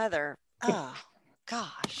 that weather. Oh,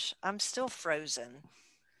 gosh, I'm still frozen.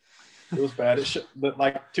 It was bad.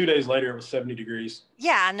 But 2 days later, it was 70 degrees.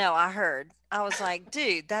 Yeah, I know. I heard. I was like,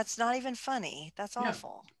 dude, that's not even funny. That's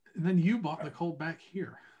awful. And then you bought the cold back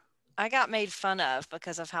here. I got made fun of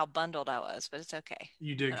because of how bundled I was, but it's okay.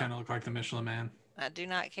 You did kind of look like the Michelin Man. I do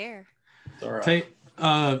not care. It's all right. Tate,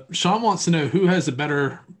 Sean wants to know who has a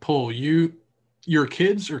better pull, your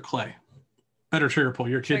kids, or Clay? Better trigger pull,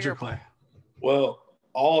 your kids or Clay? Well,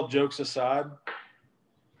 all jokes aside,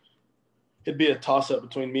 it'd be a toss-up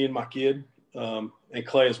between me and my kid, and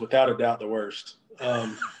Clay is without a doubt the worst.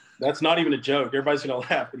 That's not even a joke. Everybody's gonna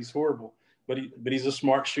laugh, but he's horrible. But he's a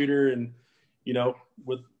smart shooter, and you know,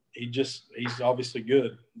 he's obviously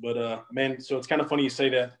good. But man, so it's kind of funny you say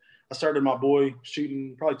that. I started my boy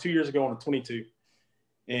shooting probably 2 years ago on a 22,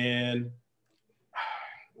 and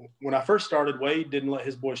when I first started, Wade didn't let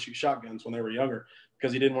his boys shoot shotguns when they were younger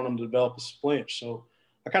because he didn't want them to develop a flinch. So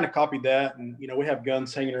I kind of copied that, and you know, we have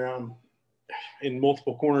guns hanging around in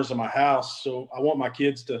multiple corners of my house. So I want my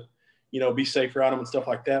kids to, you know, be safe around them and stuff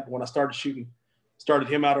like that. But when I started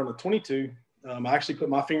him out on a 22, I actually put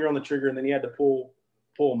my finger on the trigger, and then he had to pull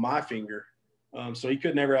my finger. So he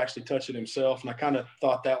could never actually touch it himself. And I kind of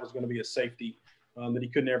thought that was going to be a safety, that he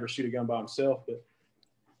could never shoot a gun by himself. But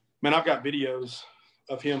man, I've got videos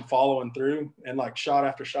of him following through and like shot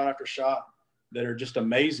after shot after shot that are just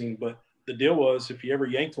amazing. But the deal was, if he ever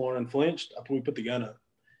yanked one and flinched, we put the gun up.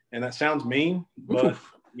 And that sounds mean, but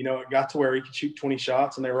you know, it got to where he could shoot 20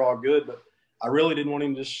 shots and they were all good. But I really didn't want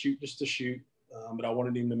him to shoot just to shoot, but I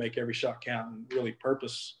wanted him to make every shot count and really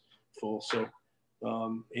purposeful. So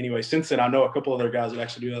anyway, since then, I know a couple other guys that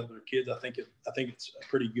actually do that with their kids. I think it's a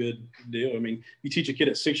pretty good deal. I mean, you teach a kid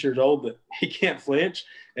at 6 years old that he can't flinch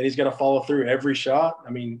and he's got to follow through every shot.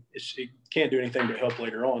 I mean, it can't do anything but help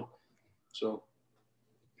later on. So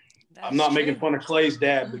I'm not making fun of Clay's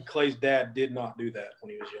dad, but Clay's dad did not do that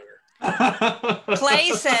when he was younger.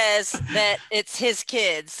 Clay says that it's his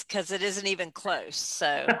kids because it isn't even close.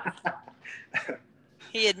 So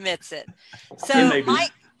he admits it. So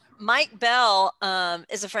Mike Bell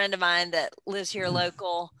is a friend of mine that lives here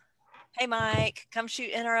local. Hey, Mike, come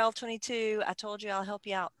shoot NRL 22. I told you I'll help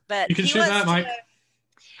you out. But you can shoot that, Mike.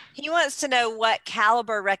 He wants to know what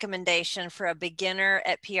caliber recommendation for a beginner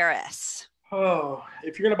at PRS. Oh,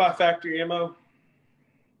 if you're going to buy factory ammo,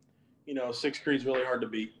 you know, 6 Creed's really hard to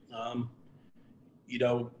beat. You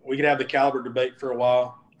know, we could have the caliber debate for a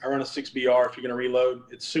while. I run a 6BR if you're going to reload.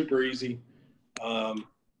 It's super easy.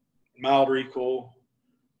 Mild recoil.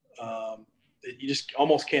 You just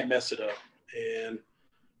almost can't mess it up. And,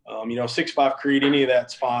 you know, 6.5 Creed, any of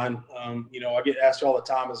that's fine. You know, I get asked all the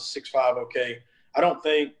time, is a 6.5 okay?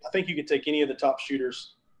 I think you could take any of the top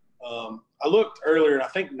shooters. I looked earlier, and I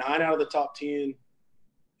think 9 out of the top 10,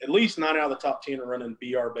 at least 9 out of the top 10 are running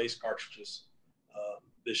BR-based cartridges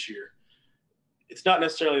this year. It's not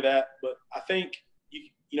necessarily that, but I think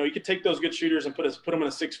you could take those good shooters and put them in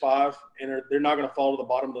a 6.5, and they're not going to fall to the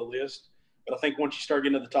bottom of the list. But I think once you start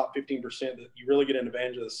getting to the top 15%, that you really get an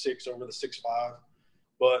advantage of the 6 over the 6.5.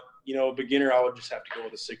 But you know, a beginner, I would just have to go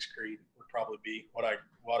with a 6 Creed. Would probably be what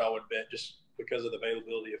I would bet, just because of the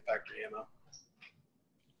availability of factory ammo.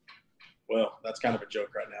 Well, that's kind of a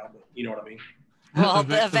joke right now, but you know what I mean. Well,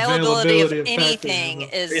 the availability of anything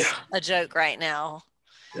is a joke right now.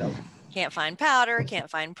 Yeah. Can't find powder, can't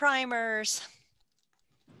find primers.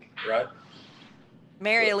 Right.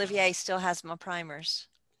 Mary Olivier still has my primers.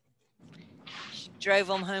 She drove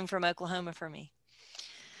them home from Oklahoma for me.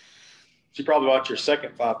 She probably bought your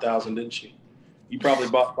second 5,000, didn't she? You probably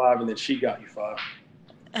bought 5 and then she got you 5.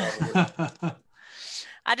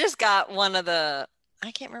 I just got one of the,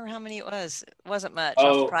 I can't remember how many it was. It wasn't much.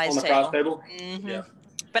 Oh, off the prize on the table. prize table? Mm-hmm. Yeah.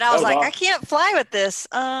 But I was like, awesome. I can't fly with this.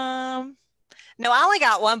 No, I only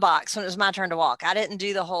got one box when it was my turn to walk. I didn't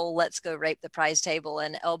do the whole let's go rape the prize table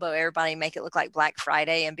and elbow everybody, make it look like Black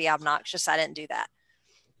Friday and be obnoxious. I didn't do that.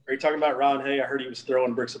 Are you talking about Ron Hay? I heard he was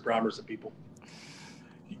throwing bricks of primers at people.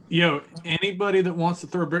 Yo, anybody that wants to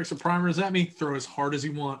throw bricks of primers at me, throw as hard as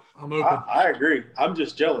you want. I'm open. I agree. I'm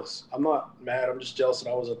just jealous. I'm not mad. I'm just jealous that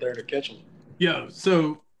I wasn't there to catch them. Yo,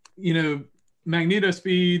 so, you know, Magneto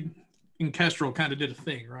Speed and Kestrel kind of did a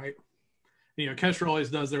thing, right? You know, Kestrel always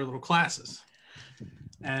does their little classes.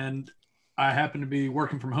 And I happened to be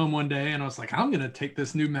working from home one day, and I was like, I'm going to take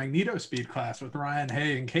this new Magneto Speed class with Ryan,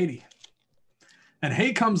 Hay, and Katie. And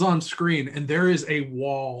Hay comes on screen, and there is a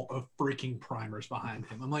wall of freaking primers behind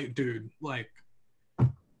him. I'm like, dude, like,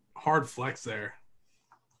 hard flex there.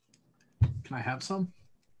 Can I have some?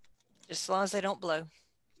 Just as long as they don't blow.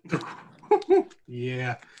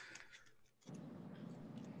 Yeah.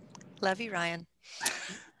 Love you, Ryan.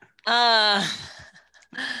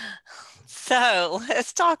 So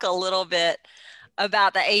let's talk a little bit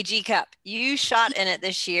about the AG Cup. You shot in it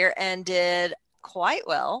this year and did quite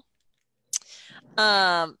well.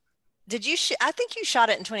 Did you? I think you shot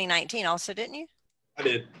it in 2019 also, didn't you? I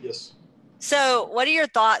did, yes. So what are your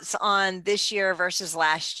thoughts on this year versus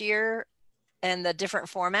last year and the different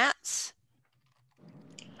formats?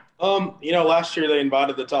 Last year they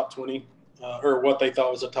invited the top 20, or what they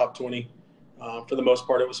thought was a top 20. For the most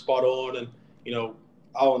part, it was spot on. And,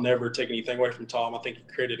 I'll never take anything away from Tom. I think he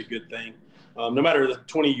created a good thing. No matter the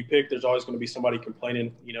 20 you pick, there's always going to be somebody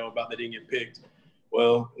complaining, about they didn't get picked.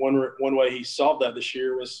 Well, one way he solved that this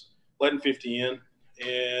year was letting 50 in.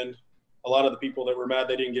 And a lot of the people that were mad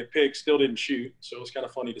they didn't get picked still didn't shoot. So it was kind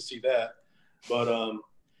of funny to see that. But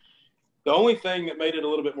the only thing that made it a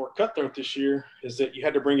little bit more cutthroat this year is that you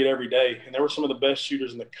had to bring it every day. And there were some of the best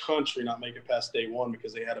shooters in the country not make it past day one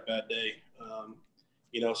because they had a bad day.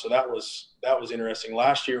 So that was interesting.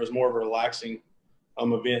 Last year was more of a relaxing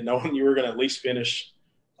event, knowing you were going to at least finish.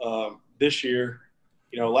 This year,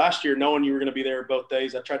 last year, knowing you were going to be there both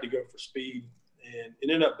days, I tried to go for speed. And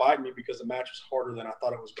it ended up biting me because the match was harder than I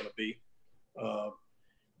thought it was going to be.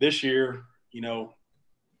 This year,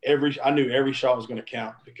 I knew every shot was going to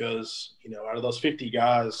count because, out of those 50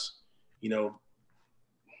 guys, you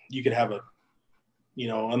could have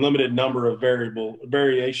unlimited number of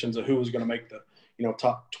variations of who was going to make the,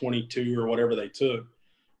 top 22 or whatever they took.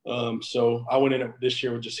 So I went in this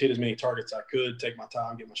year with just hit as many targets I could, take my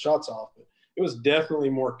time, get my shots off. But it was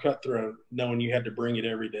definitely more cutthroat knowing you had to bring it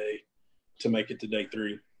every day to make it to day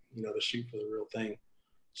 3, to shoot for the real thing.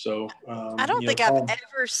 So I don't think I've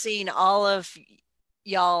ever seen all of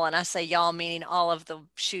y'all, and I say y'all meaning all of the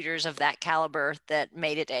shooters of that caliber that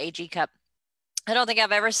made it to AG Cup. I don't think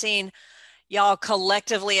I've ever seen y'all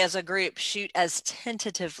collectively as a group shoot as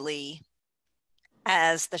tentatively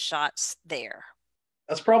as the shots there.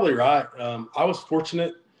 That's probably right. I was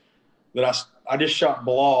fortunate that I just shot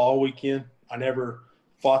blah all weekend. I never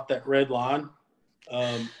fought that red line.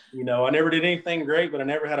 I never did anything great, but I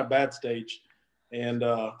never had a bad stage. And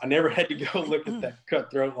I never had to go look at that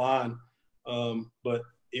cutthroat line. But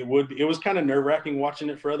it was kind of nerve-wracking watching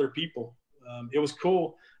it for other people. It was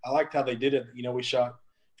cool. I liked how they did it. We shot,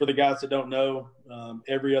 for the guys that don't know,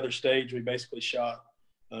 every other stage we basically shot.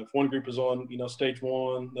 If one group was on, stage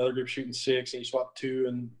 1, the other group shooting 6, and you swap 2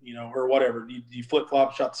 and, or whatever. You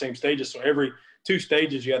flip-flop, shot the same stages. So every 2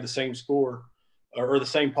 stages you had the same score or the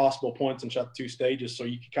same possible points and shot the 2 stages. So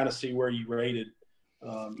you could kind of see where you rated,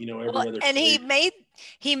 every other and stage.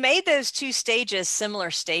 He made those 2 stages similar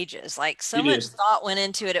stages. Like so much thought went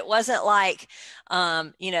into it. It wasn't like,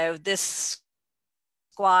 this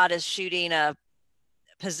squad is shooting a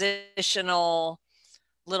positional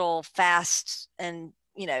little fast and,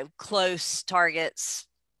 close targets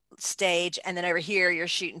stage. And then over here, you're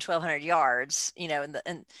shooting 1,200 yards, and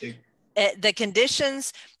the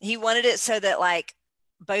conditions, he wanted it so that like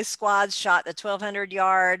both squads shot the 1,200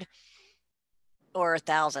 yard or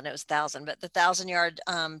 1,000, it was 1,000, but the 1,000 yard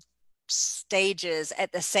stages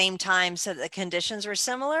at the same time so that the conditions were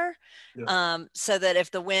similar. Yeah. So that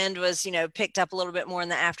if the wind was, picked up a little bit more in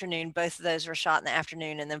the afternoon, both of those were shot in the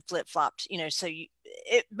afternoon and then flip-flopped, so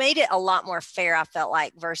it made it a lot more fair, I felt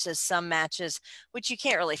like, versus some matches, which you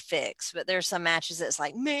can't really fix. But there's some matches that's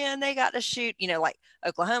like, man, they got to shoot, like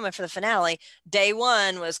Oklahoma for the finale. Day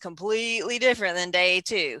 1 was completely different than day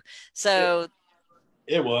 2. So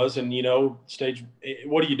it was, and stage.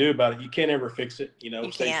 What do you do about it? You can't ever fix it.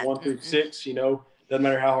 Stage 1 through 6. Doesn't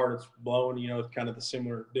matter how hard it's blowing. It's kind of the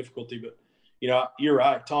similar difficulty. But you're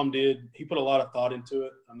right. Tom did. He put a lot of thought into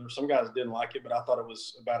it. There were some guys that didn't like it, but I thought it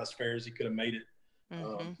was about as fair as he could have made it.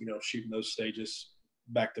 Shooting those stages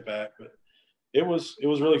back to back. But it was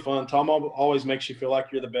really fun. Tom always makes you feel like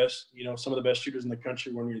you're the best. Some of the best shooters in the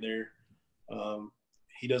country when you're there.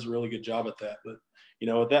 He does a really good job at that. But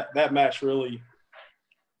that match really.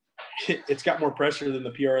 It's got more pressure than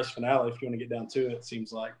the PRS finale if you want to get down to it. It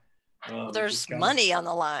seems like there's money on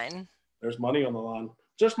the line. There's money on the line.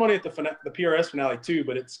 There's money at the PRS finale too,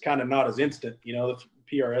 but it's kind of not as instant. The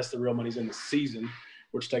PRS, the real money's in the season,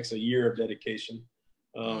 which takes a year of dedication.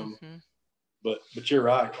 But you're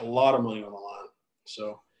right, a lot of money on the line.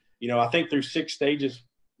 So I think through 6 stages,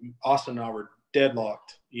 Austin and I were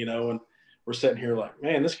deadlocked. And we're sitting here like,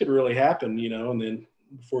 man, this could really happen. And then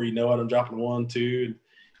before you know it, I'm dropping 1, 2. And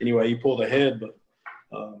anyway, he pulled ahead, but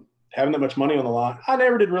having that much money on the line, I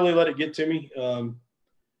never did really let it get to me.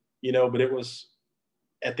 But it was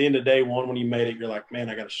at the end of day 1 when you made it, you're like, man,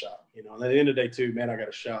 I got a shot. And at the end of day 2, man, I got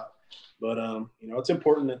a shot. But it's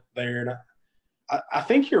important that there. And I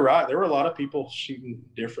think you're right. There were a lot of people shooting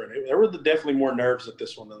different. There were definitely more nerves at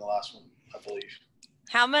this one than the last one, I believe.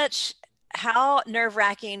 How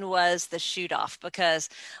nerve-wracking was the shoot off? Because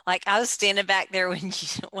like I was standing back there when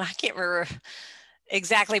I can't remember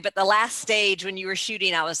exactly, but the last stage when you were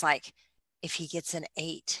shooting, I was like, if he gets an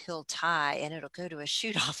 8, he'll tie and it'll go to a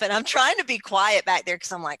shoot off. And I'm trying to be quiet back there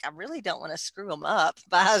because I'm like, I really don't want to screw him up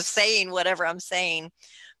by saying whatever I'm saying.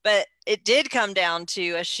 But it did come down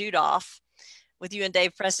to a shoot off with you and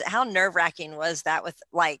Dave Preston. How nerve wracking was that with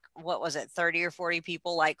like, what was it, 30 or 40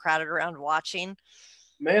 people like crowded around watching?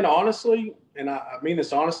 Man, honestly, and I mean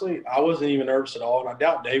this honestly, I wasn't even nervous at all. And I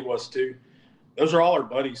doubt Dave was too. Those are all our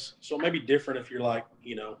buddies. So it may be different if you're like,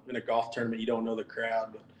 you know, in a golf tournament, you don't know the crowd,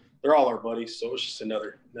 but they're all our buddies. So it's just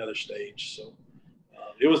another stage. So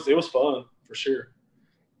it was fun for sure.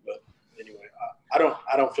 But anyway,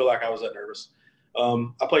 I don't feel like I was that nervous.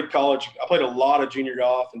 I played college. I played a lot of junior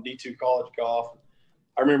golf and D2 college golf.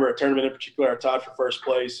 I remember a tournament in particular, I tied for first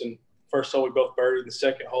place, and first hole we both birdied. The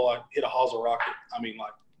second hole I hit a hosel rocket. I mean,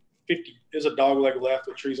 like 50. There's a dog leg left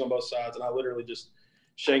with trees on both sides, and I literally just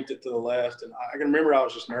shanked it to the left. And I can remember I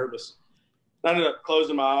was just nervous. I ended up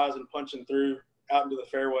closing my eyes and punching through out into the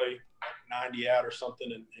fairway, like 90 out or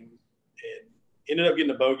something, and ended up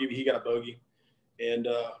getting a bogey. But he got a bogey, and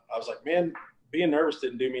I was like, man, being nervous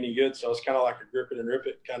didn't do me any good. So I was kind of like a grip it and rip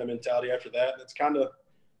it kind of mentality after that. And it's kind of,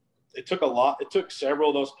 it took a lot. It took several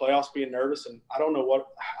of those playoffs being nervous, and I don't know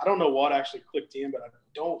what actually clicked in, but I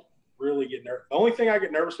don't really get nervous. The only thing I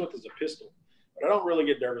get nervous with is a pistol, but I don't really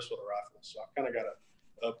get nervous with a rifle. So I kind of got it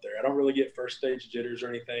up there. I don't really get first stage jitters or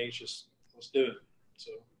anything. It's just, let's do it.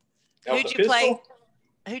 So who'd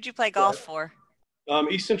you play golf for?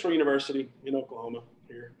 East Central University in Oklahoma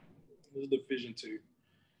here. This is Division II.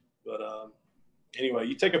 But anyway,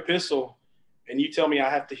 you take a pistol and you tell me I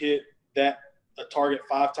have to hit a target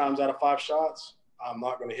 5 times out of 5 shots. I'm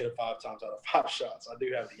not going to hit it 5 times out of 5 shots. I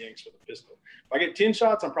do have the yanks with a pistol. If I get 10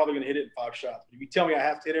 shots, I'm probably going to hit it in 5 shots. But if you tell me I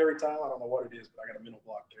have to hit every time, I don't know what it is, but I got a mental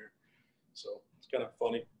block there. So it's kind of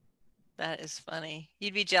funny. That is funny.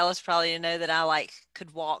 You'd be jealous probably to know that I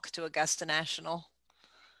could walk to Augusta National.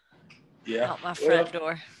 Yeah. Out my front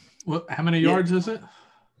door. What? How many yards is it?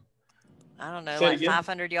 I don't know, like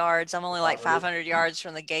 500 yards. I'm only like 500 yards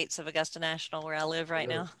from the gates of Augusta National where I live right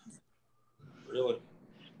now. Really?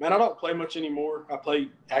 Man, I don't play much anymore. I play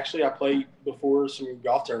before some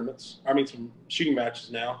golf tournaments. I mean, some shooting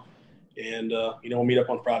matches now. And, we'll meet up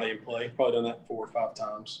on Friday and play. Probably done that 4 or 5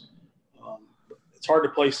 times. It's hard to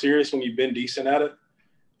play serious when you've been decent at it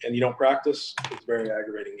and you don't practice. It's a very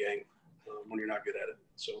aggravating game when you're not good at it.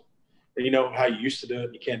 So, you know how you used to do it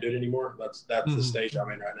and you can't do it anymore. That's the stage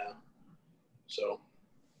I'm in right now. So,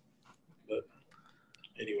 but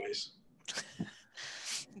anyways.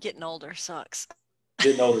 Getting older sucks.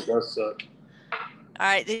 Getting older does suck. All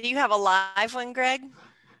right. Did you have a live one, Greg?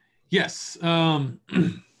 Yes.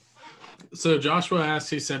 So Joshua asked,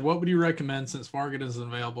 he said, what would you recommend since Varget isn't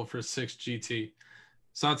available for 6 GT?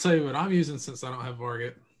 So I'd say what I'm using since I don't have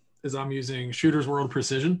Varget is I'm using Shooter's World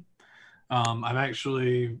Precision. I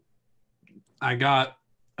got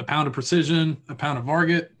a pound of Precision, a pound of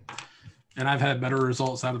Varget, and I've had better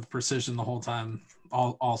results out of the Precision the whole time,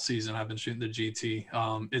 all season. I've been shooting the GT.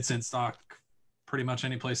 It's in stock pretty much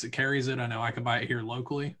any place that carries it. I know I can buy it here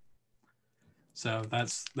locally. So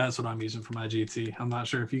that's what I'm using for my GT. I'm not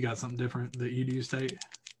sure if you got something different that you'd use, Tate.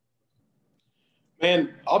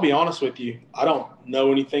 Man, I'll be honest with you. I don't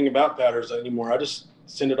know anything about powders anymore. I just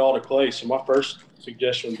send it all to Clay. So my first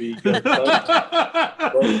suggestion would be go to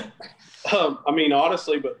Clay. I mean,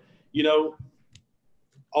 honestly, but,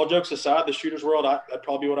 all jokes aside, the Shooter's World, that'd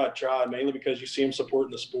probably be what I'd try, mainly because you see them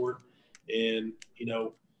supporting the sport. And,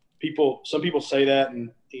 some people say that,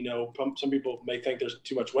 and, some people may think there's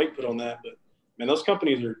too much weight put on that. But, man, those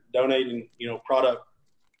companies are donating, product,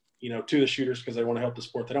 to the shooters because they want to help the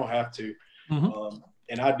sport. They don't have to. Mm-hmm.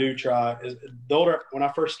 And I do try. When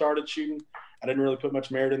I first started shooting, I didn't really put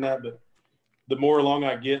much merit in that. But the more along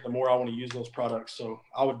I get, the more I want to use those products. So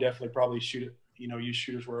I would definitely probably use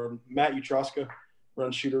Shooter's World. Matt Utroska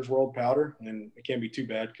runs Shooter's World powder, and it can't be too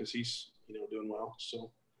bad because he's, doing well.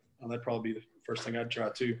 So that'd probably be the first thing I'd try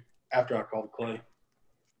too after I called Clay.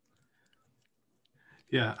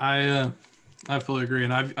 Yeah, I fully agree.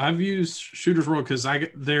 And I've used Shooter's World because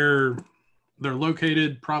they're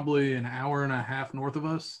located probably an hour and a half north of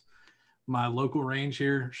us. My local range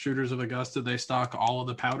here, Shooters of Augusta, they stock all of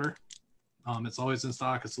the powder. It's always in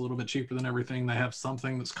stock. It's a little bit cheaper than everything. They have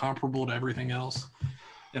something that's comparable to everything else.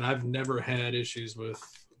 And I've never had issues with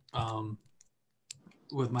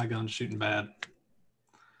my gun shooting bad.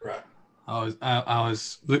 Right.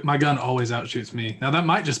 My gun always outshoots me. Now that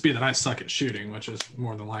might just be that I suck at shooting, which is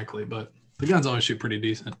more than likely, but the guns always shoot pretty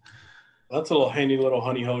decent. That's a handy little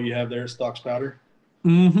honey hole you have there, Stocks powder.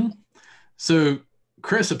 Mm-hmm. So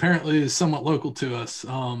Chris apparently is somewhat local to us.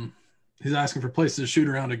 He's asking for places to shoot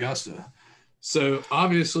around Augusta. So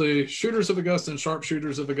obviously, Shooters of Augusta and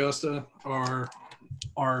Sharpshooters of Augusta are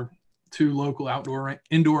two local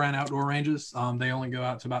indoor and outdoor ranges. They only go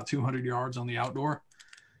out to about 200 yards on the outdoor.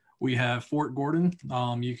 We have Fort Gordon.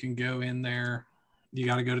 You can go in there. You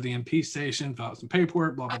got to go to the MP station, fill out some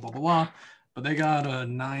paperwork, blah, blah, blah, blah, blah. But they got a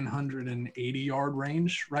 980-yard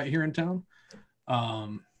range right here in town.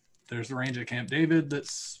 There's the range at Camp David.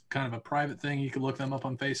 That's kind of a private thing. You can look them up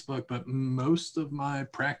on Facebook. But most of my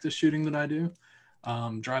practice shooting that I do,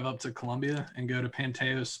 drive up to Columbia and go to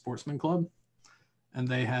Panteos Sportsman Club. And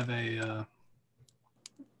they have a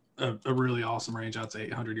really awesome range out to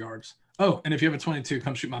 800 yards. Oh, and if you have a 22,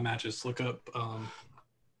 come shoot my matches. Look up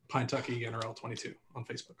Pine Tucky NRL 22 on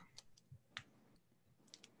Facebook.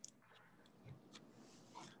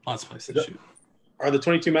 Lots of places to shoot. Are the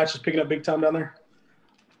 22 matches picking up big time down there?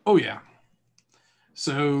 Oh, yeah.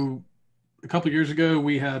 So a couple years ago,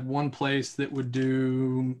 we had one place that would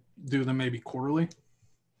do them maybe quarterly.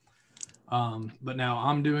 But now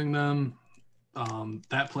I'm doing them.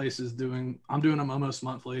 That place is I'm doing them almost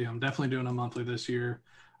monthly. I'm definitely doing them monthly this year.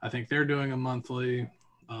 I think they're doing them monthly.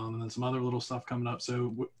 And then some other little stuff coming up.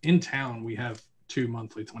 So in town, we have 2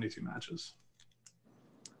 monthly 22 matches.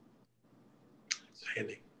 It's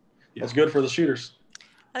handy. Yeah. That's good for the shooters.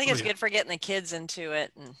 I think it's good for getting the kids into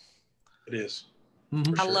it. And it is.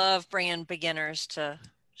 Mm-hmm. I love bringing beginners to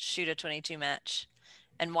shoot a 22 match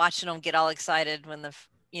and watching them get all excited when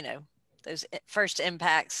those first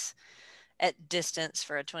impacts at distance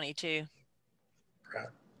for a 22. Right.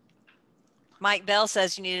 Mike Bell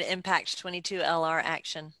says you need an impact 22 LR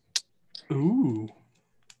action. Ooh.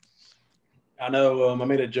 I know I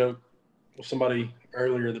made a joke with somebody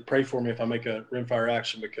earlier that pray for me if I make a rimfire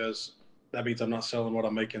action, because that means I'm not selling what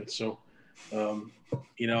I'm making. So, it's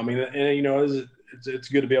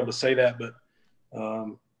good to be able to say that, but,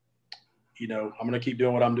 I'm going to keep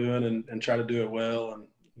doing what I'm doing and try to do it well. And,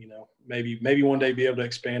 maybe one day be able to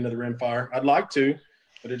expand to the rimfire. I'd like to,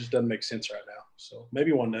 but it just doesn't make sense right now. So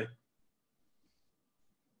maybe one day.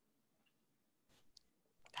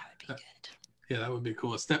 That would be good. Yeah, that would be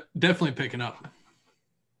cool. It's definitely picking up.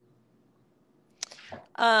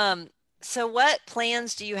 So what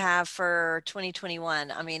plans do you have for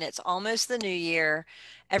 2021? I mean, it's almost the new year.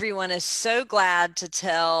 Everyone is so glad to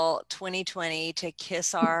tell 2020 to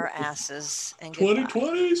kiss our asses and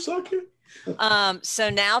 2020, suck it.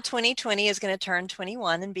 So now 2020 is going to turn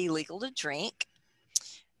 21 and be legal to drink.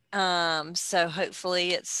 So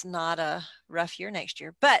hopefully it's not a rough year next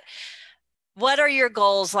year. But what are your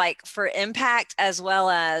goals like for impact as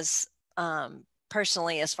well as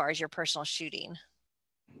personally as far as your personal shooting?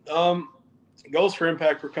 Goals for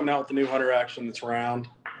impact, we're coming out with the new hunter action that's round.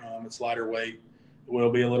 It's lighter weight. It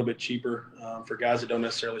will be a little bit cheaper for guys that don't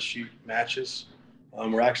necessarily shoot matches.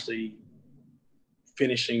 We're actually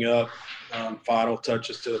finishing up final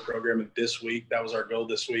touches to the program this week. That was our goal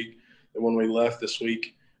this week. And when we left this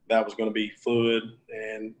week, that was going to be fluid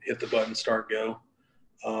and hit the button, start, go.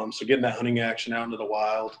 So getting that hunting action out into the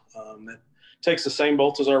wild. That takes the same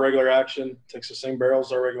bolts as our regular action, takes the same barrels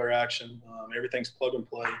as our regular action. Everything's plug and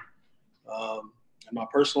play. And my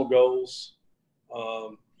personal goals,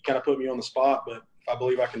 kind of put me on the spot, but if I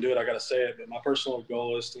believe I can do it, I got to say it. But my personal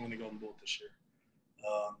goal is to win the Golden Bullet this year.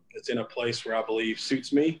 It's in a place where I believe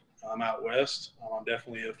suits me. I'm out west. I'm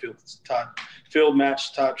definitely a field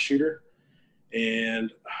match type shooter.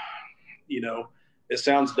 And, it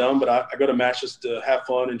sounds dumb, but I go to matches to have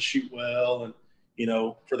fun and shoot well and,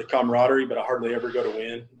 for the camaraderie, but I hardly ever go to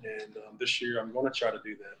win. And this year I'm going to try to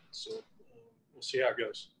do that. So we'll see how it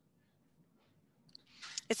goes.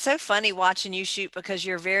 It's so funny watching you shoot because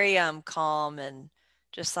you're very calm and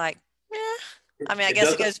just like, I mean, I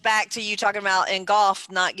guess it goes back to you talking about in golf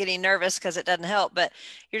not getting nervous because it doesn't help, but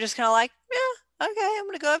you're just kind of like, yeah, okay, I'm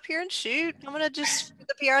going to go up here and shoot. I'm going to just shoot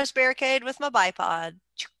the PRS barricade with my bipod.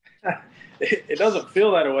 It doesn't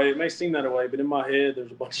feel that way. It may seem that way, but in my head,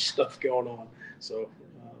 there's a bunch of stuff going on. So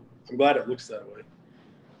I'm glad it looks that way.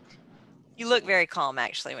 You look very calm,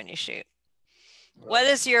 actually, when you shoot. What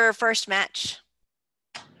is your first match?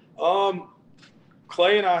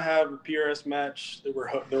 Clay and I have a PRS match that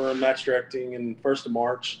we're match directing in 1st of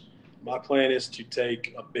March. My plan is to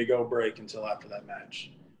take a big old break until after that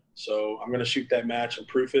match. So I'm going to shoot that match and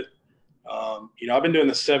proof it. I've been doing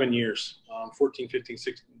this 7 years, 14, 15,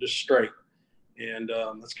 16, just straight. And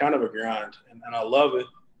it's kind of a grind, and I love it.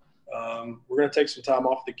 We're going to take some time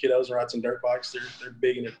off the kiddos and ride some dirt bikes. They're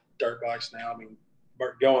big into dirt bikes now. I mean,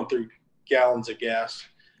 going through gallons of gas.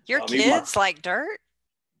 Your kids like dirt?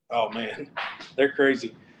 Oh, man, they're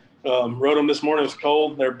crazy. Rode them this morning. It was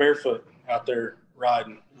cold. They're barefoot out there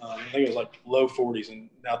riding. I think it was like low 40s and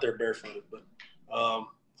out there barefooted. But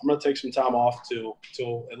gonna take some time off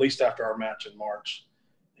till at least after our match in March,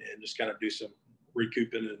 and just kind of do some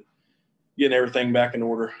recouping and getting everything back in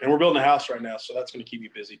order. And we're building a house right now, so that's gonna keep me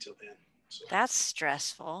busy till then. So That's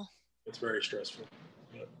stressful. it's very stressful.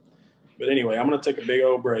 But anyway, I'm gonna take a big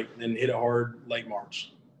old break and then hit it hard late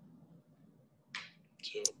March.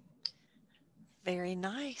 So. Very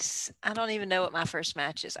nice. I don't even know what my first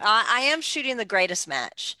match is. I am shooting the greatest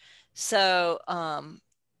match. So,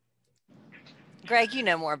 Greg, you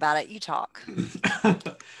know more about it. You talk.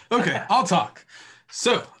 Okay, I'll talk.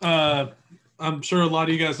 So, I'm sure a lot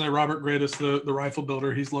of you guys know Robert Gradis, the rifle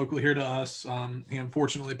builder. He's local here to us. He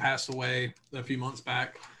unfortunately passed away a few months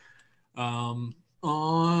back. Oh,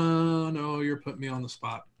 no, you're putting me on the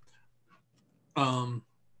spot.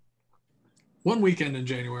 One weekend in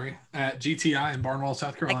January at GTI in Barnwell,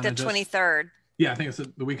 South Carolina. Like the 23rd. Yeah, I think it's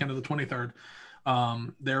the weekend of the 23rd.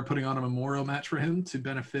 They're putting on a memorial match for him to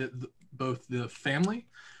benefit both the family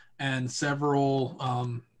and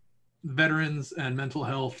several veterans and mental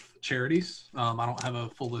health charities. I don't have a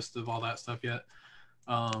full list of all that stuff yet.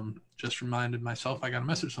 Just reminded myself I got to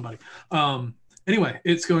message somebody. Anyway,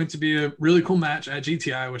 it's going to be a really cool match at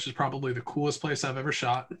GTI, which is probably the coolest place I've ever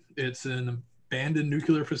shot. It's an abandoned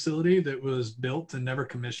nuclear facility that was built and never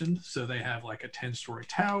commissioned. So they have like a 10-story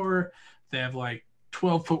tower. They have like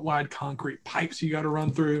 12-foot wide concrete pipes you got to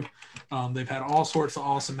run through. They've had all sorts of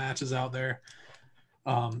awesome matches out there.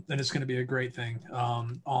 And it's going to be a great thing.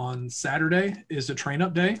 On Saturday is a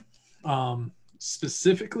train-up day,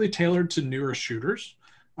 specifically tailored to newer shooters.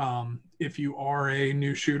 If you are a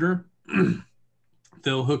new shooter,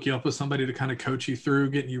 they'll hook you up with somebody to kind of coach you through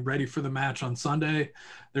getting you ready for the match on Sunday.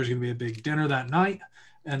 There's going to be a big dinner that night.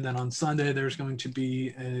 And then on Sunday, there's going to be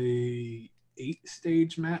a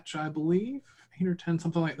 8-stage match, I believe, 8 or 10,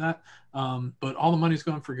 something like that. But all the money's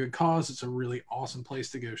going for a good cause. It's a really awesome place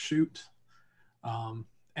to go shoot.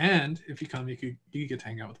 And if you come, you get to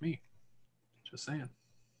hang out with me. Just saying.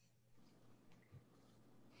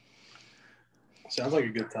 Sounds like a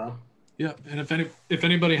good time. Yeah, and if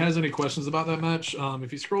anybody has any questions about that match,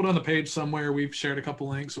 if you scroll down the page somewhere, we've shared a couple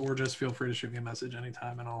links, or just feel free to shoot me a message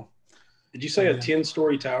anytime, and I'll. Did you say a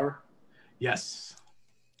 10-story tower? Yes.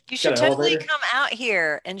 You should totally come out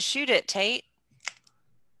here and shoot it, Tate.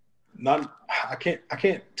 I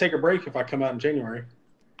can't take a break if I come out in January.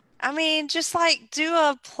 I mean, just like do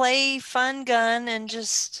a play fun gun and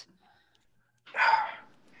just.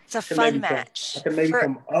 It's a fun match. I can maybe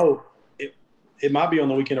come. Oh. It might be on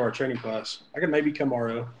the weekend of our training class. I can maybe come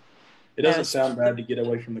RO. It doesn't sound bad to get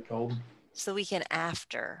away from the cold. It's the weekend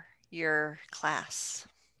after your class.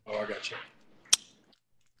 Oh, I got you.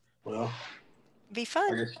 Well, be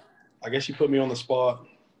fun. I guess you put me on the spot.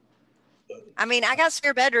 I mean, I got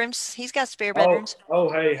spare bedrooms. He's got spare bedrooms.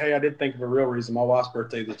 Oh, hey, I did think of a real reason. My wife's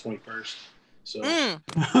birthday is the 21st. So. Damn,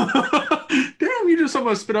 you just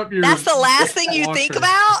almost spit up your. That's the last thing you think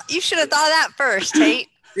about? You should have thought of that first, Tate.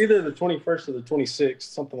 Either the 21st or the 26th,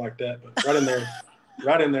 something like that. But right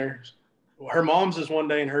in there. Well, her mom's is one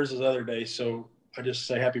day and hers is other day. So I just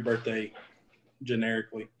say happy birthday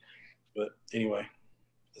generically. But anyway,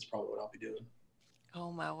 that's probably what I'll be doing. Oh,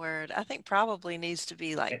 my word. I think probably needs to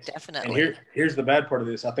be like definitely. And here's the bad part of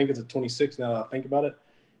this. I think it's a 26 now that I think about it,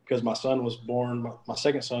 because my son was born, my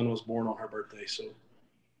second son was born on her birthday. So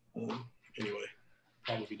anyway,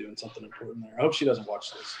 probably be doing something important there. I hope she doesn't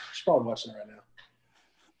watch this. She's probably watching it right now.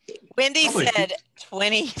 Wendy said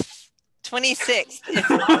 26.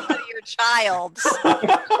 It's also your child's.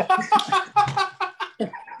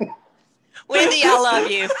 Wendy, I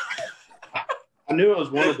love you. I knew it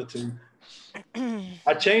was one of the two.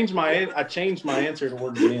 I changed my answer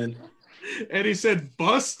towards the end. And he said,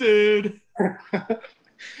 busted.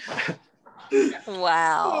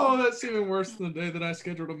 Wow. Oh, that's even worse than the day that I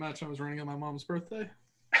scheduled a match I was running on my mom's birthday.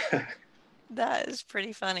 That is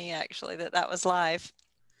pretty funny, actually, that was live.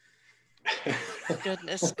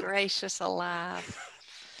 Goodness gracious alive.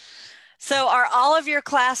 So are all of your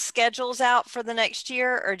class schedules out for the next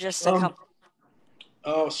year, or just a couple?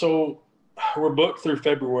 So we're booked through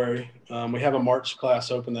February. We have a March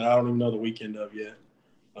class open that I don't even know the weekend of yet.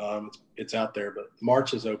 It's out there, but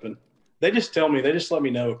March is open. They just let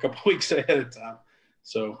me know a couple weeks ahead of time.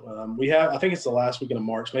 So I think it's the last weekend of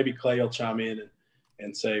March. Maybe Clay will chime in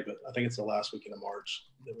and say, but I think it's the last weekend of March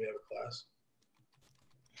that we have a class.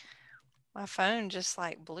 My phone just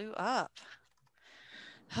like blew up.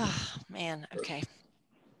 Oh, man. Okay.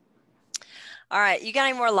 All right. You got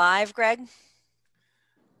any more live, Greg?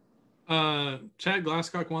 Chad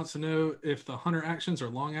Glasscock wants to know if the hunter actions are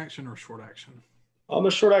long action or short action. I'm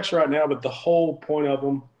a short action right now, but the whole point of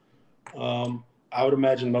them, I would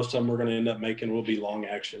imagine most of them we're going to end up making will be long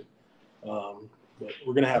action. but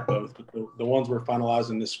we're going to have both. But the ones we're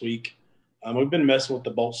finalizing this week, we've been messing with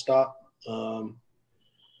the bolt stop. Long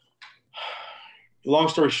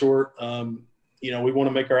story short, we want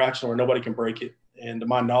to make our action where nobody can break it. And to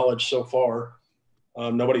my knowledge so far,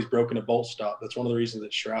 nobody's broken a bolt stop. That's one of the reasons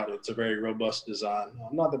it's shrouded. It's a very robust design.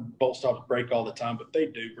 Not that bolt stops break all the time, but they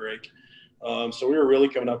do break. So we were really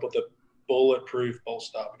coming up with a bulletproof bolt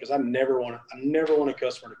stop, because I never want a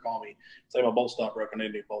customer to call me, say my bolt stop broke, I need a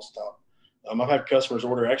new bolt stop. I've had customers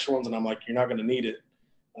order extra ones, and I'm like, you're not going to need it,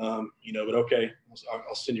 but okay,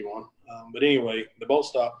 I'll send you one. But anyway, the bolt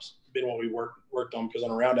stop's been what we worked on, because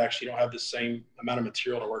on a round action, you don't have the same amount of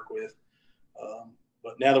material to work with.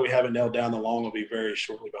 But now that we have it nailed down, the long will be very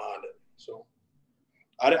shortly behind it. So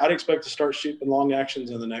I'd expect to start shooting long actions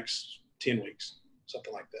in the next 10 weeks,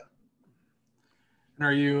 something like that. And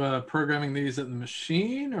are you programming these at the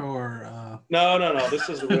machine, or? No. This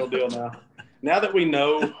is the real deal now. Now that we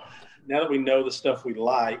know the stuff we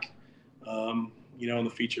like, and the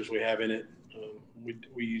features we have in it,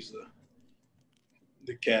 we use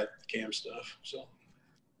the CAD cam stuff. So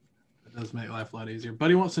it does make life a lot easier.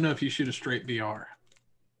 Buddy wants to know if you shoot a straight VR.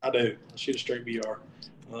 I do. I shoot a straight VR.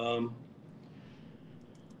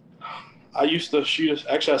 I used to shoot.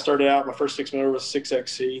 Actually, I started out, my first 6mm was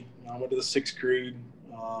 6XC. I went to the 6 Creed,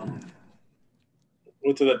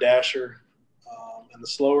 went to the Dasher, and the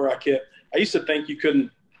slower I used to think you couldn't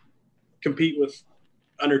compete with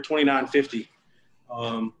under 2950,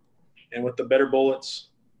 and with the better bullets,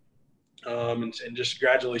 and just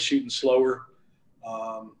gradually shooting slower,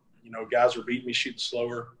 guys were beating me shooting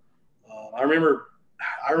slower. I remember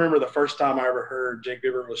the first time I ever heard Jake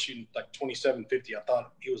Bieber was shooting like 2750. I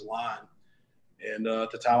thought he was lying. And at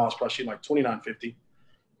the time I was probably shooting like 2950.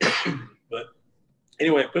 But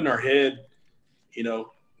anyway, put in our head,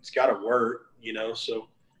 it's got to work, So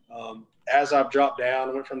as I've dropped down,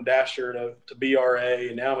 I went from Dasher to BRA,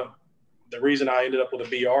 and now the reason I ended up with a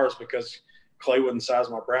BR is because clay wouldn't size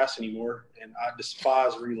my brass anymore, and I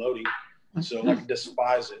despise reloading. So I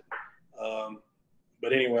despise it.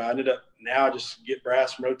 But anyway, I just get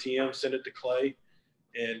brass from OTM, send it to Clay,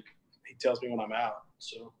 and he tells me when I'm out.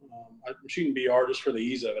 So I'm shooting BR just for the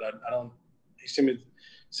ease of it. He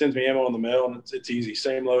sends me ammo in the mail, and it's easy.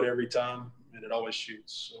 Same load every time, and it always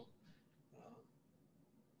shoots. So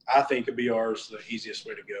I think a BR is the easiest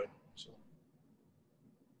way to go.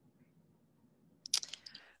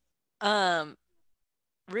 So.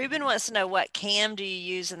 Ruben wants to know, what cam do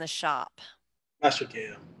you use in the shop? Master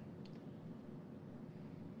cam.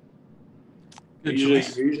 We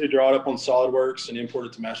usually draw it up on SolidWorks and import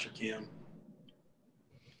it to Master Cam.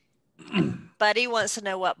 Buddy wants to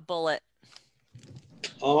know what bullet.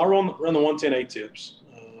 I run the 110A tips.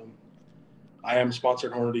 I am a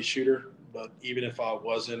sponsored Hornady shooter, but even if I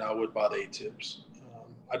wasn't, I would buy the A tips.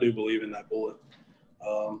 I do believe in that bullet.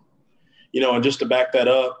 And just to back that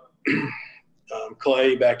up,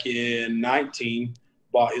 Clay back in 19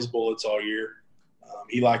 bought his bullets all year.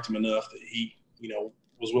 He liked them enough that he,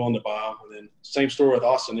 was willing to buy them. And then same story with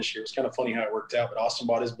Austin this year. It's kind of funny how it worked out, but Austin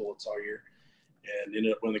bought his bullets all year and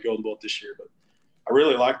ended up winning the Golden Bullet this year. But I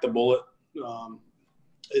really like the bullet.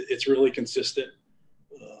 It's really consistent.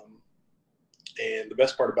 And the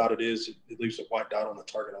best part about it is it leaves a white dot on the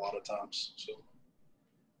target a lot of times. So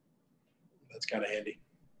that's kind of handy.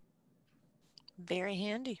 Very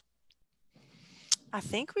handy. I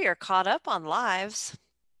think we are caught up on lives.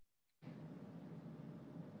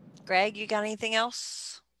 Greg, you got anything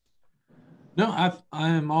else? No, I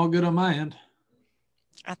am all good on my end.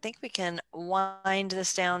 I think we can wind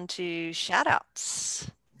this down to shout outs.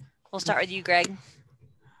 We'll start with you, Greg.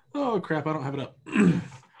 Oh, crap. I don't have it up.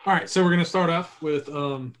 All right. So we're going to start off with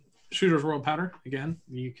Shooter's World Powder. Again,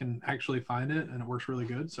 you can actually find it, and it works really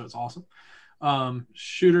good. So it's awesome.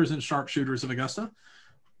 Shooters and Sharpshooters of Augusta,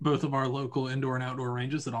 both of our local indoor and outdoor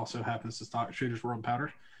ranges that also happens to stock Shooter's World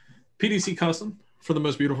Powder. PDC Custom for the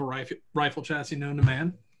most beautiful rifle chassis known to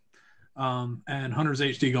man. And Hunter's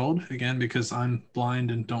HD Gold, again, because I'm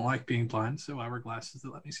blind and don't like being blind, so I wear glasses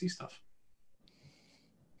that let me see stuff.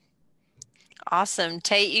 Awesome.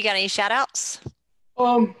 Tate, you got any shout outs?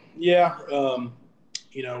 Yeah.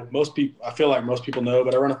 Most people, I feel like most people know,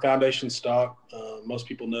 but I run a foundation stock. Most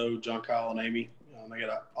people know John, Kyle, and Amy. They got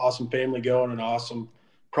an awesome family going and an awesome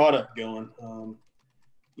product going.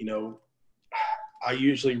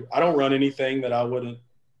 I don't run anything that I wouldn't,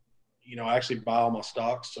 I actually buy all my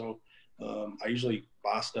stocks. So I usually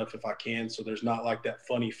buy stuff if I can. So there's not like that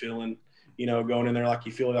funny feeling, going in there like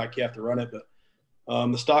you feel like you have to run it. But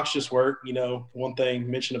the stocks just work. One thing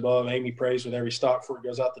mentioned above, Amy prays with every stock before it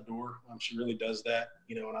goes out the door. She really does that,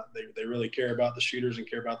 and they really care about the shooters and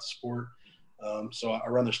care about the sport. So I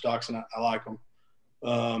run their stocks and I like them.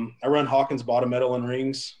 I run Hawkins bottom metal and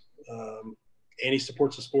rings. And he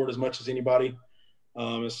supports the sport as much as anybody.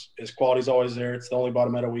 His quality's always there. It's the only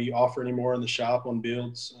bottom metal we offer anymore in the shop on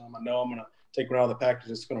builds. I know I'm going to take one out of the package.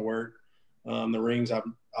 It's going to work. The rings, I've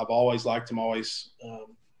always liked them.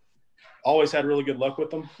 Always had really good luck with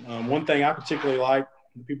them. One thing I particularly like,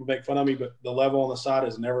 people make fun of me, but the level on the side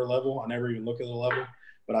is never level. I never even look at the level,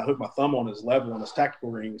 but I hook my thumb on his level on his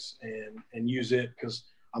tactical rings and use it because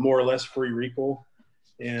I'm more or less free recoil.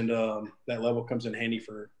 And that level comes in handy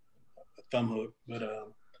for a thumb hook. But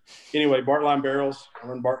anyway, Bartline barrels.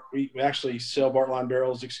 We actually sell Bartline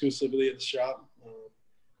barrels exclusively at the shop.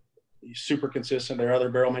 Super consistent. There are other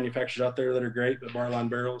barrel manufacturers out there that are great, but Bartline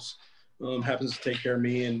barrels happens to take care of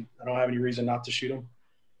me, and I don't have any reason not to shoot them.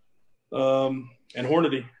 And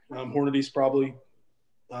Hornady. Hornady's probably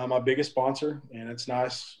my biggest sponsor, and it's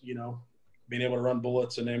nice, being able to run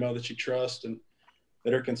bullets and ammo that you trust and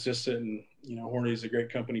that are consistent. And, Hornady's a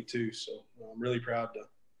great company too. So I'm really proud to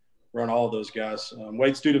run all of those guys.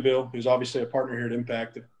 Wade Studeville, who's obviously a partner here at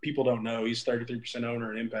Impact. If people don't know, he's 33%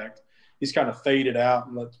 owner at Impact. He's kind of faded out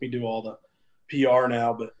and lets me do all the PR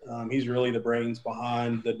now, but he's really the brains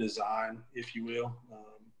behind the design, if you will.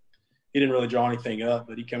 He didn't really draw anything up,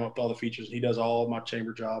 but he came up with all the features. He does all of my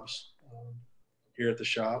chamber jobs here at the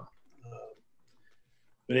shop.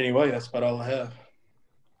 But anyway, that's about all I have.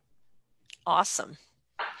 Awesome.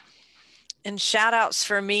 And shout outs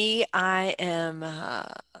for me. I am,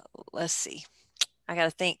 let's see, I got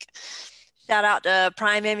to think. Shout out to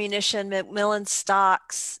Prime Ammunition, McMillan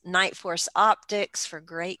Stocks, Night Force Optics for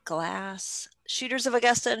great glass, Shooters of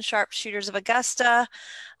Augusta and Sharp Shooters of Augusta.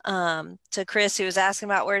 To Chris, who was asking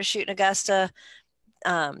about where to shoot in Augusta,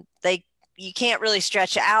 you can't really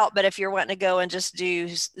stretch out, but if you're wanting to go and just do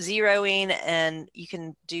zeroing, and you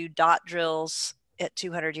can do dot drills at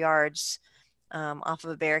 200 yards off of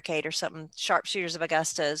a barricade or something, Sharp Shooters of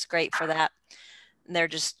Augusta is great for that. And they're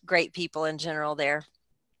just great people in general there.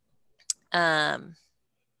 And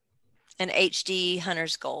HD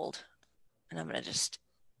Hunter's Gold. And I'm going to just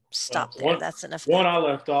stop there. That's enough. One I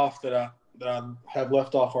left off that I have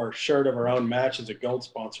left off our shirt of our own match as a gold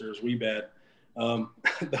sponsor is WeBad.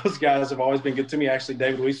 Those guys have always been good to me. Actually,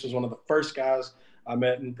 David Weiss was one of the first guys I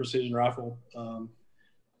met in precision rifle. I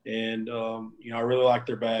really like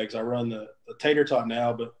their bags. I run the Tater Tot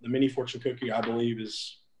now, but the Mini Fortune Cookie, I believe,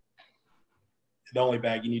 is the only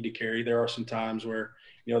bag you need to carry. There are some times where,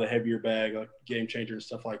 the heavier bag, like Game Changer and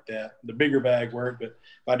stuff like that, the bigger bag work, but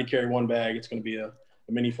if I had to carry one bag, it's going to be a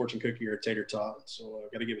Mini Fortune Cookie or a Tater Tot. So I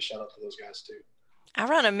got to give a shout out to those guys too. I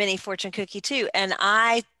run a Mini Fortune Cookie too, and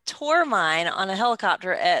I tore mine on a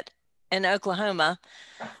helicopter in Oklahoma.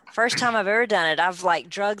 First time I've ever done it. I've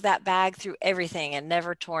drug that bag through everything and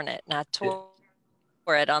never torn it. And I tore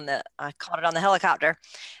it I caught it on the helicopter,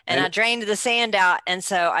 and I drained the sand out. And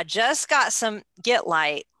so I just got some Get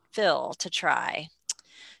Light fill to try.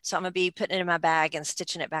 So I'm going to be putting it in my bag and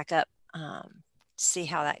stitching it back up. See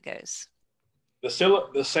how that goes. The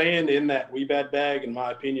sand in that WeBad bag, in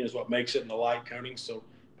my opinion, is what makes it in the light coating. So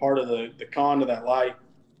part of the con to that light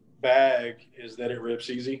bag is that it rips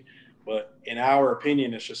easy. But in our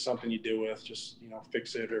opinion, it's just something you deal with. Just,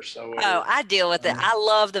 fix it or sew it. Oh, I deal with it. I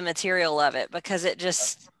love the material of it because it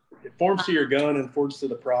just – it forms to your gun and forms to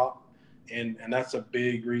the prop. And that's a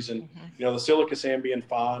big reason. Mm-hmm. The silica sand being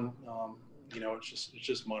fine, it's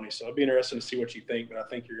just money. So it'd be interesting to see what you think. But I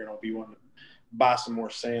think you're going to be wanting to buy some more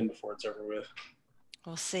sand before it's over with.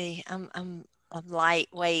 We'll see. I'm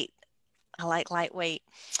lightweight. I like lightweight.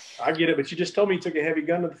 I get it, but you just told me you took a heavy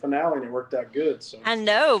gun to the finale and it worked out good. So I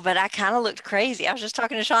know, but I kind of looked crazy. I was just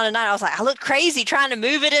talking to Sean tonight. I was like, I looked crazy trying to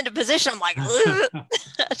move it into position. I'm like,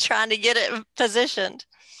 trying to get it positioned.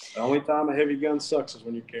 The only time a heavy gun sucks is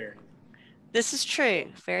when you're carrying it. This is true.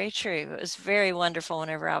 Very true. It was very wonderful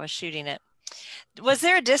whenever I was shooting it. Was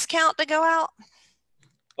there a discount to go out?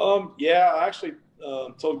 Yeah, I actually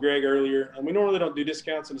told Greg earlier, and we normally don't do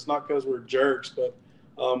discounts, and it's not because we're jerks, but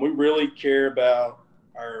we really care about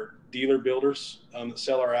our dealer builders that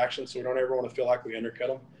sell our action, so we don't ever want to feel like we undercut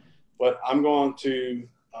them. But I'm going to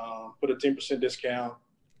put a 10% discount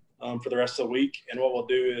for the rest of the week, and what we'll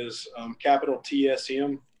do is capital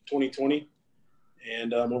TSM 2020,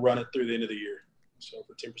 and we'll run it through the end of the year. So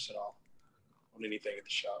for 10% off on anything at the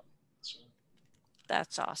shop. So.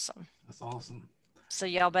 That's awesome. That's awesome. So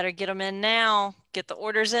y'all better get them in now. Get the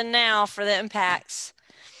orders in now for the impacts.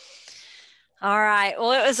 All right.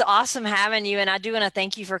 Well, it was awesome having you. And I do want to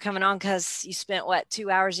thank you for coming on because you spent, 2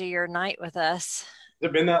 hours of your night with us. Has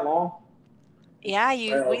it been that long? Yeah,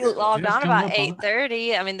 we logged on about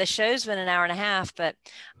 8:30. I mean, the show's been an hour and a half, but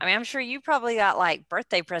I mean, I'm sure you probably got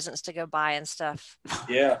birthday presents to go buy and stuff.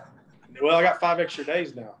 Yeah. Well, I got 5 extra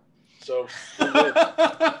days now, so I'm good.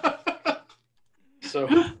 So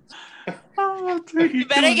You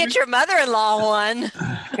better get your mother-in-law one.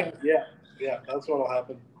 yeah, that's what'll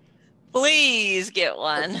happen. Please get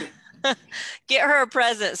one. Get her a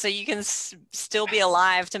present so you can still be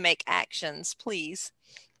alive to make actions, please.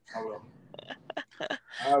 I will.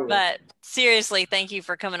 But seriously, thank you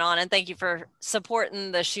for coming on, and thank you for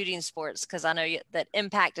supporting the shooting sports, because I know that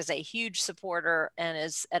Impact is a huge supporter and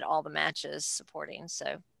is at all the matches supporting.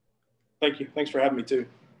 So thank you. Thanks for having me too.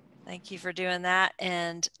 Thank you for doing that.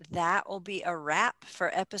 And that will be a wrap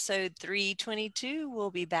for episode 322.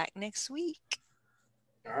 We'll be back next week.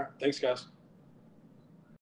 All right. Thanks, guys.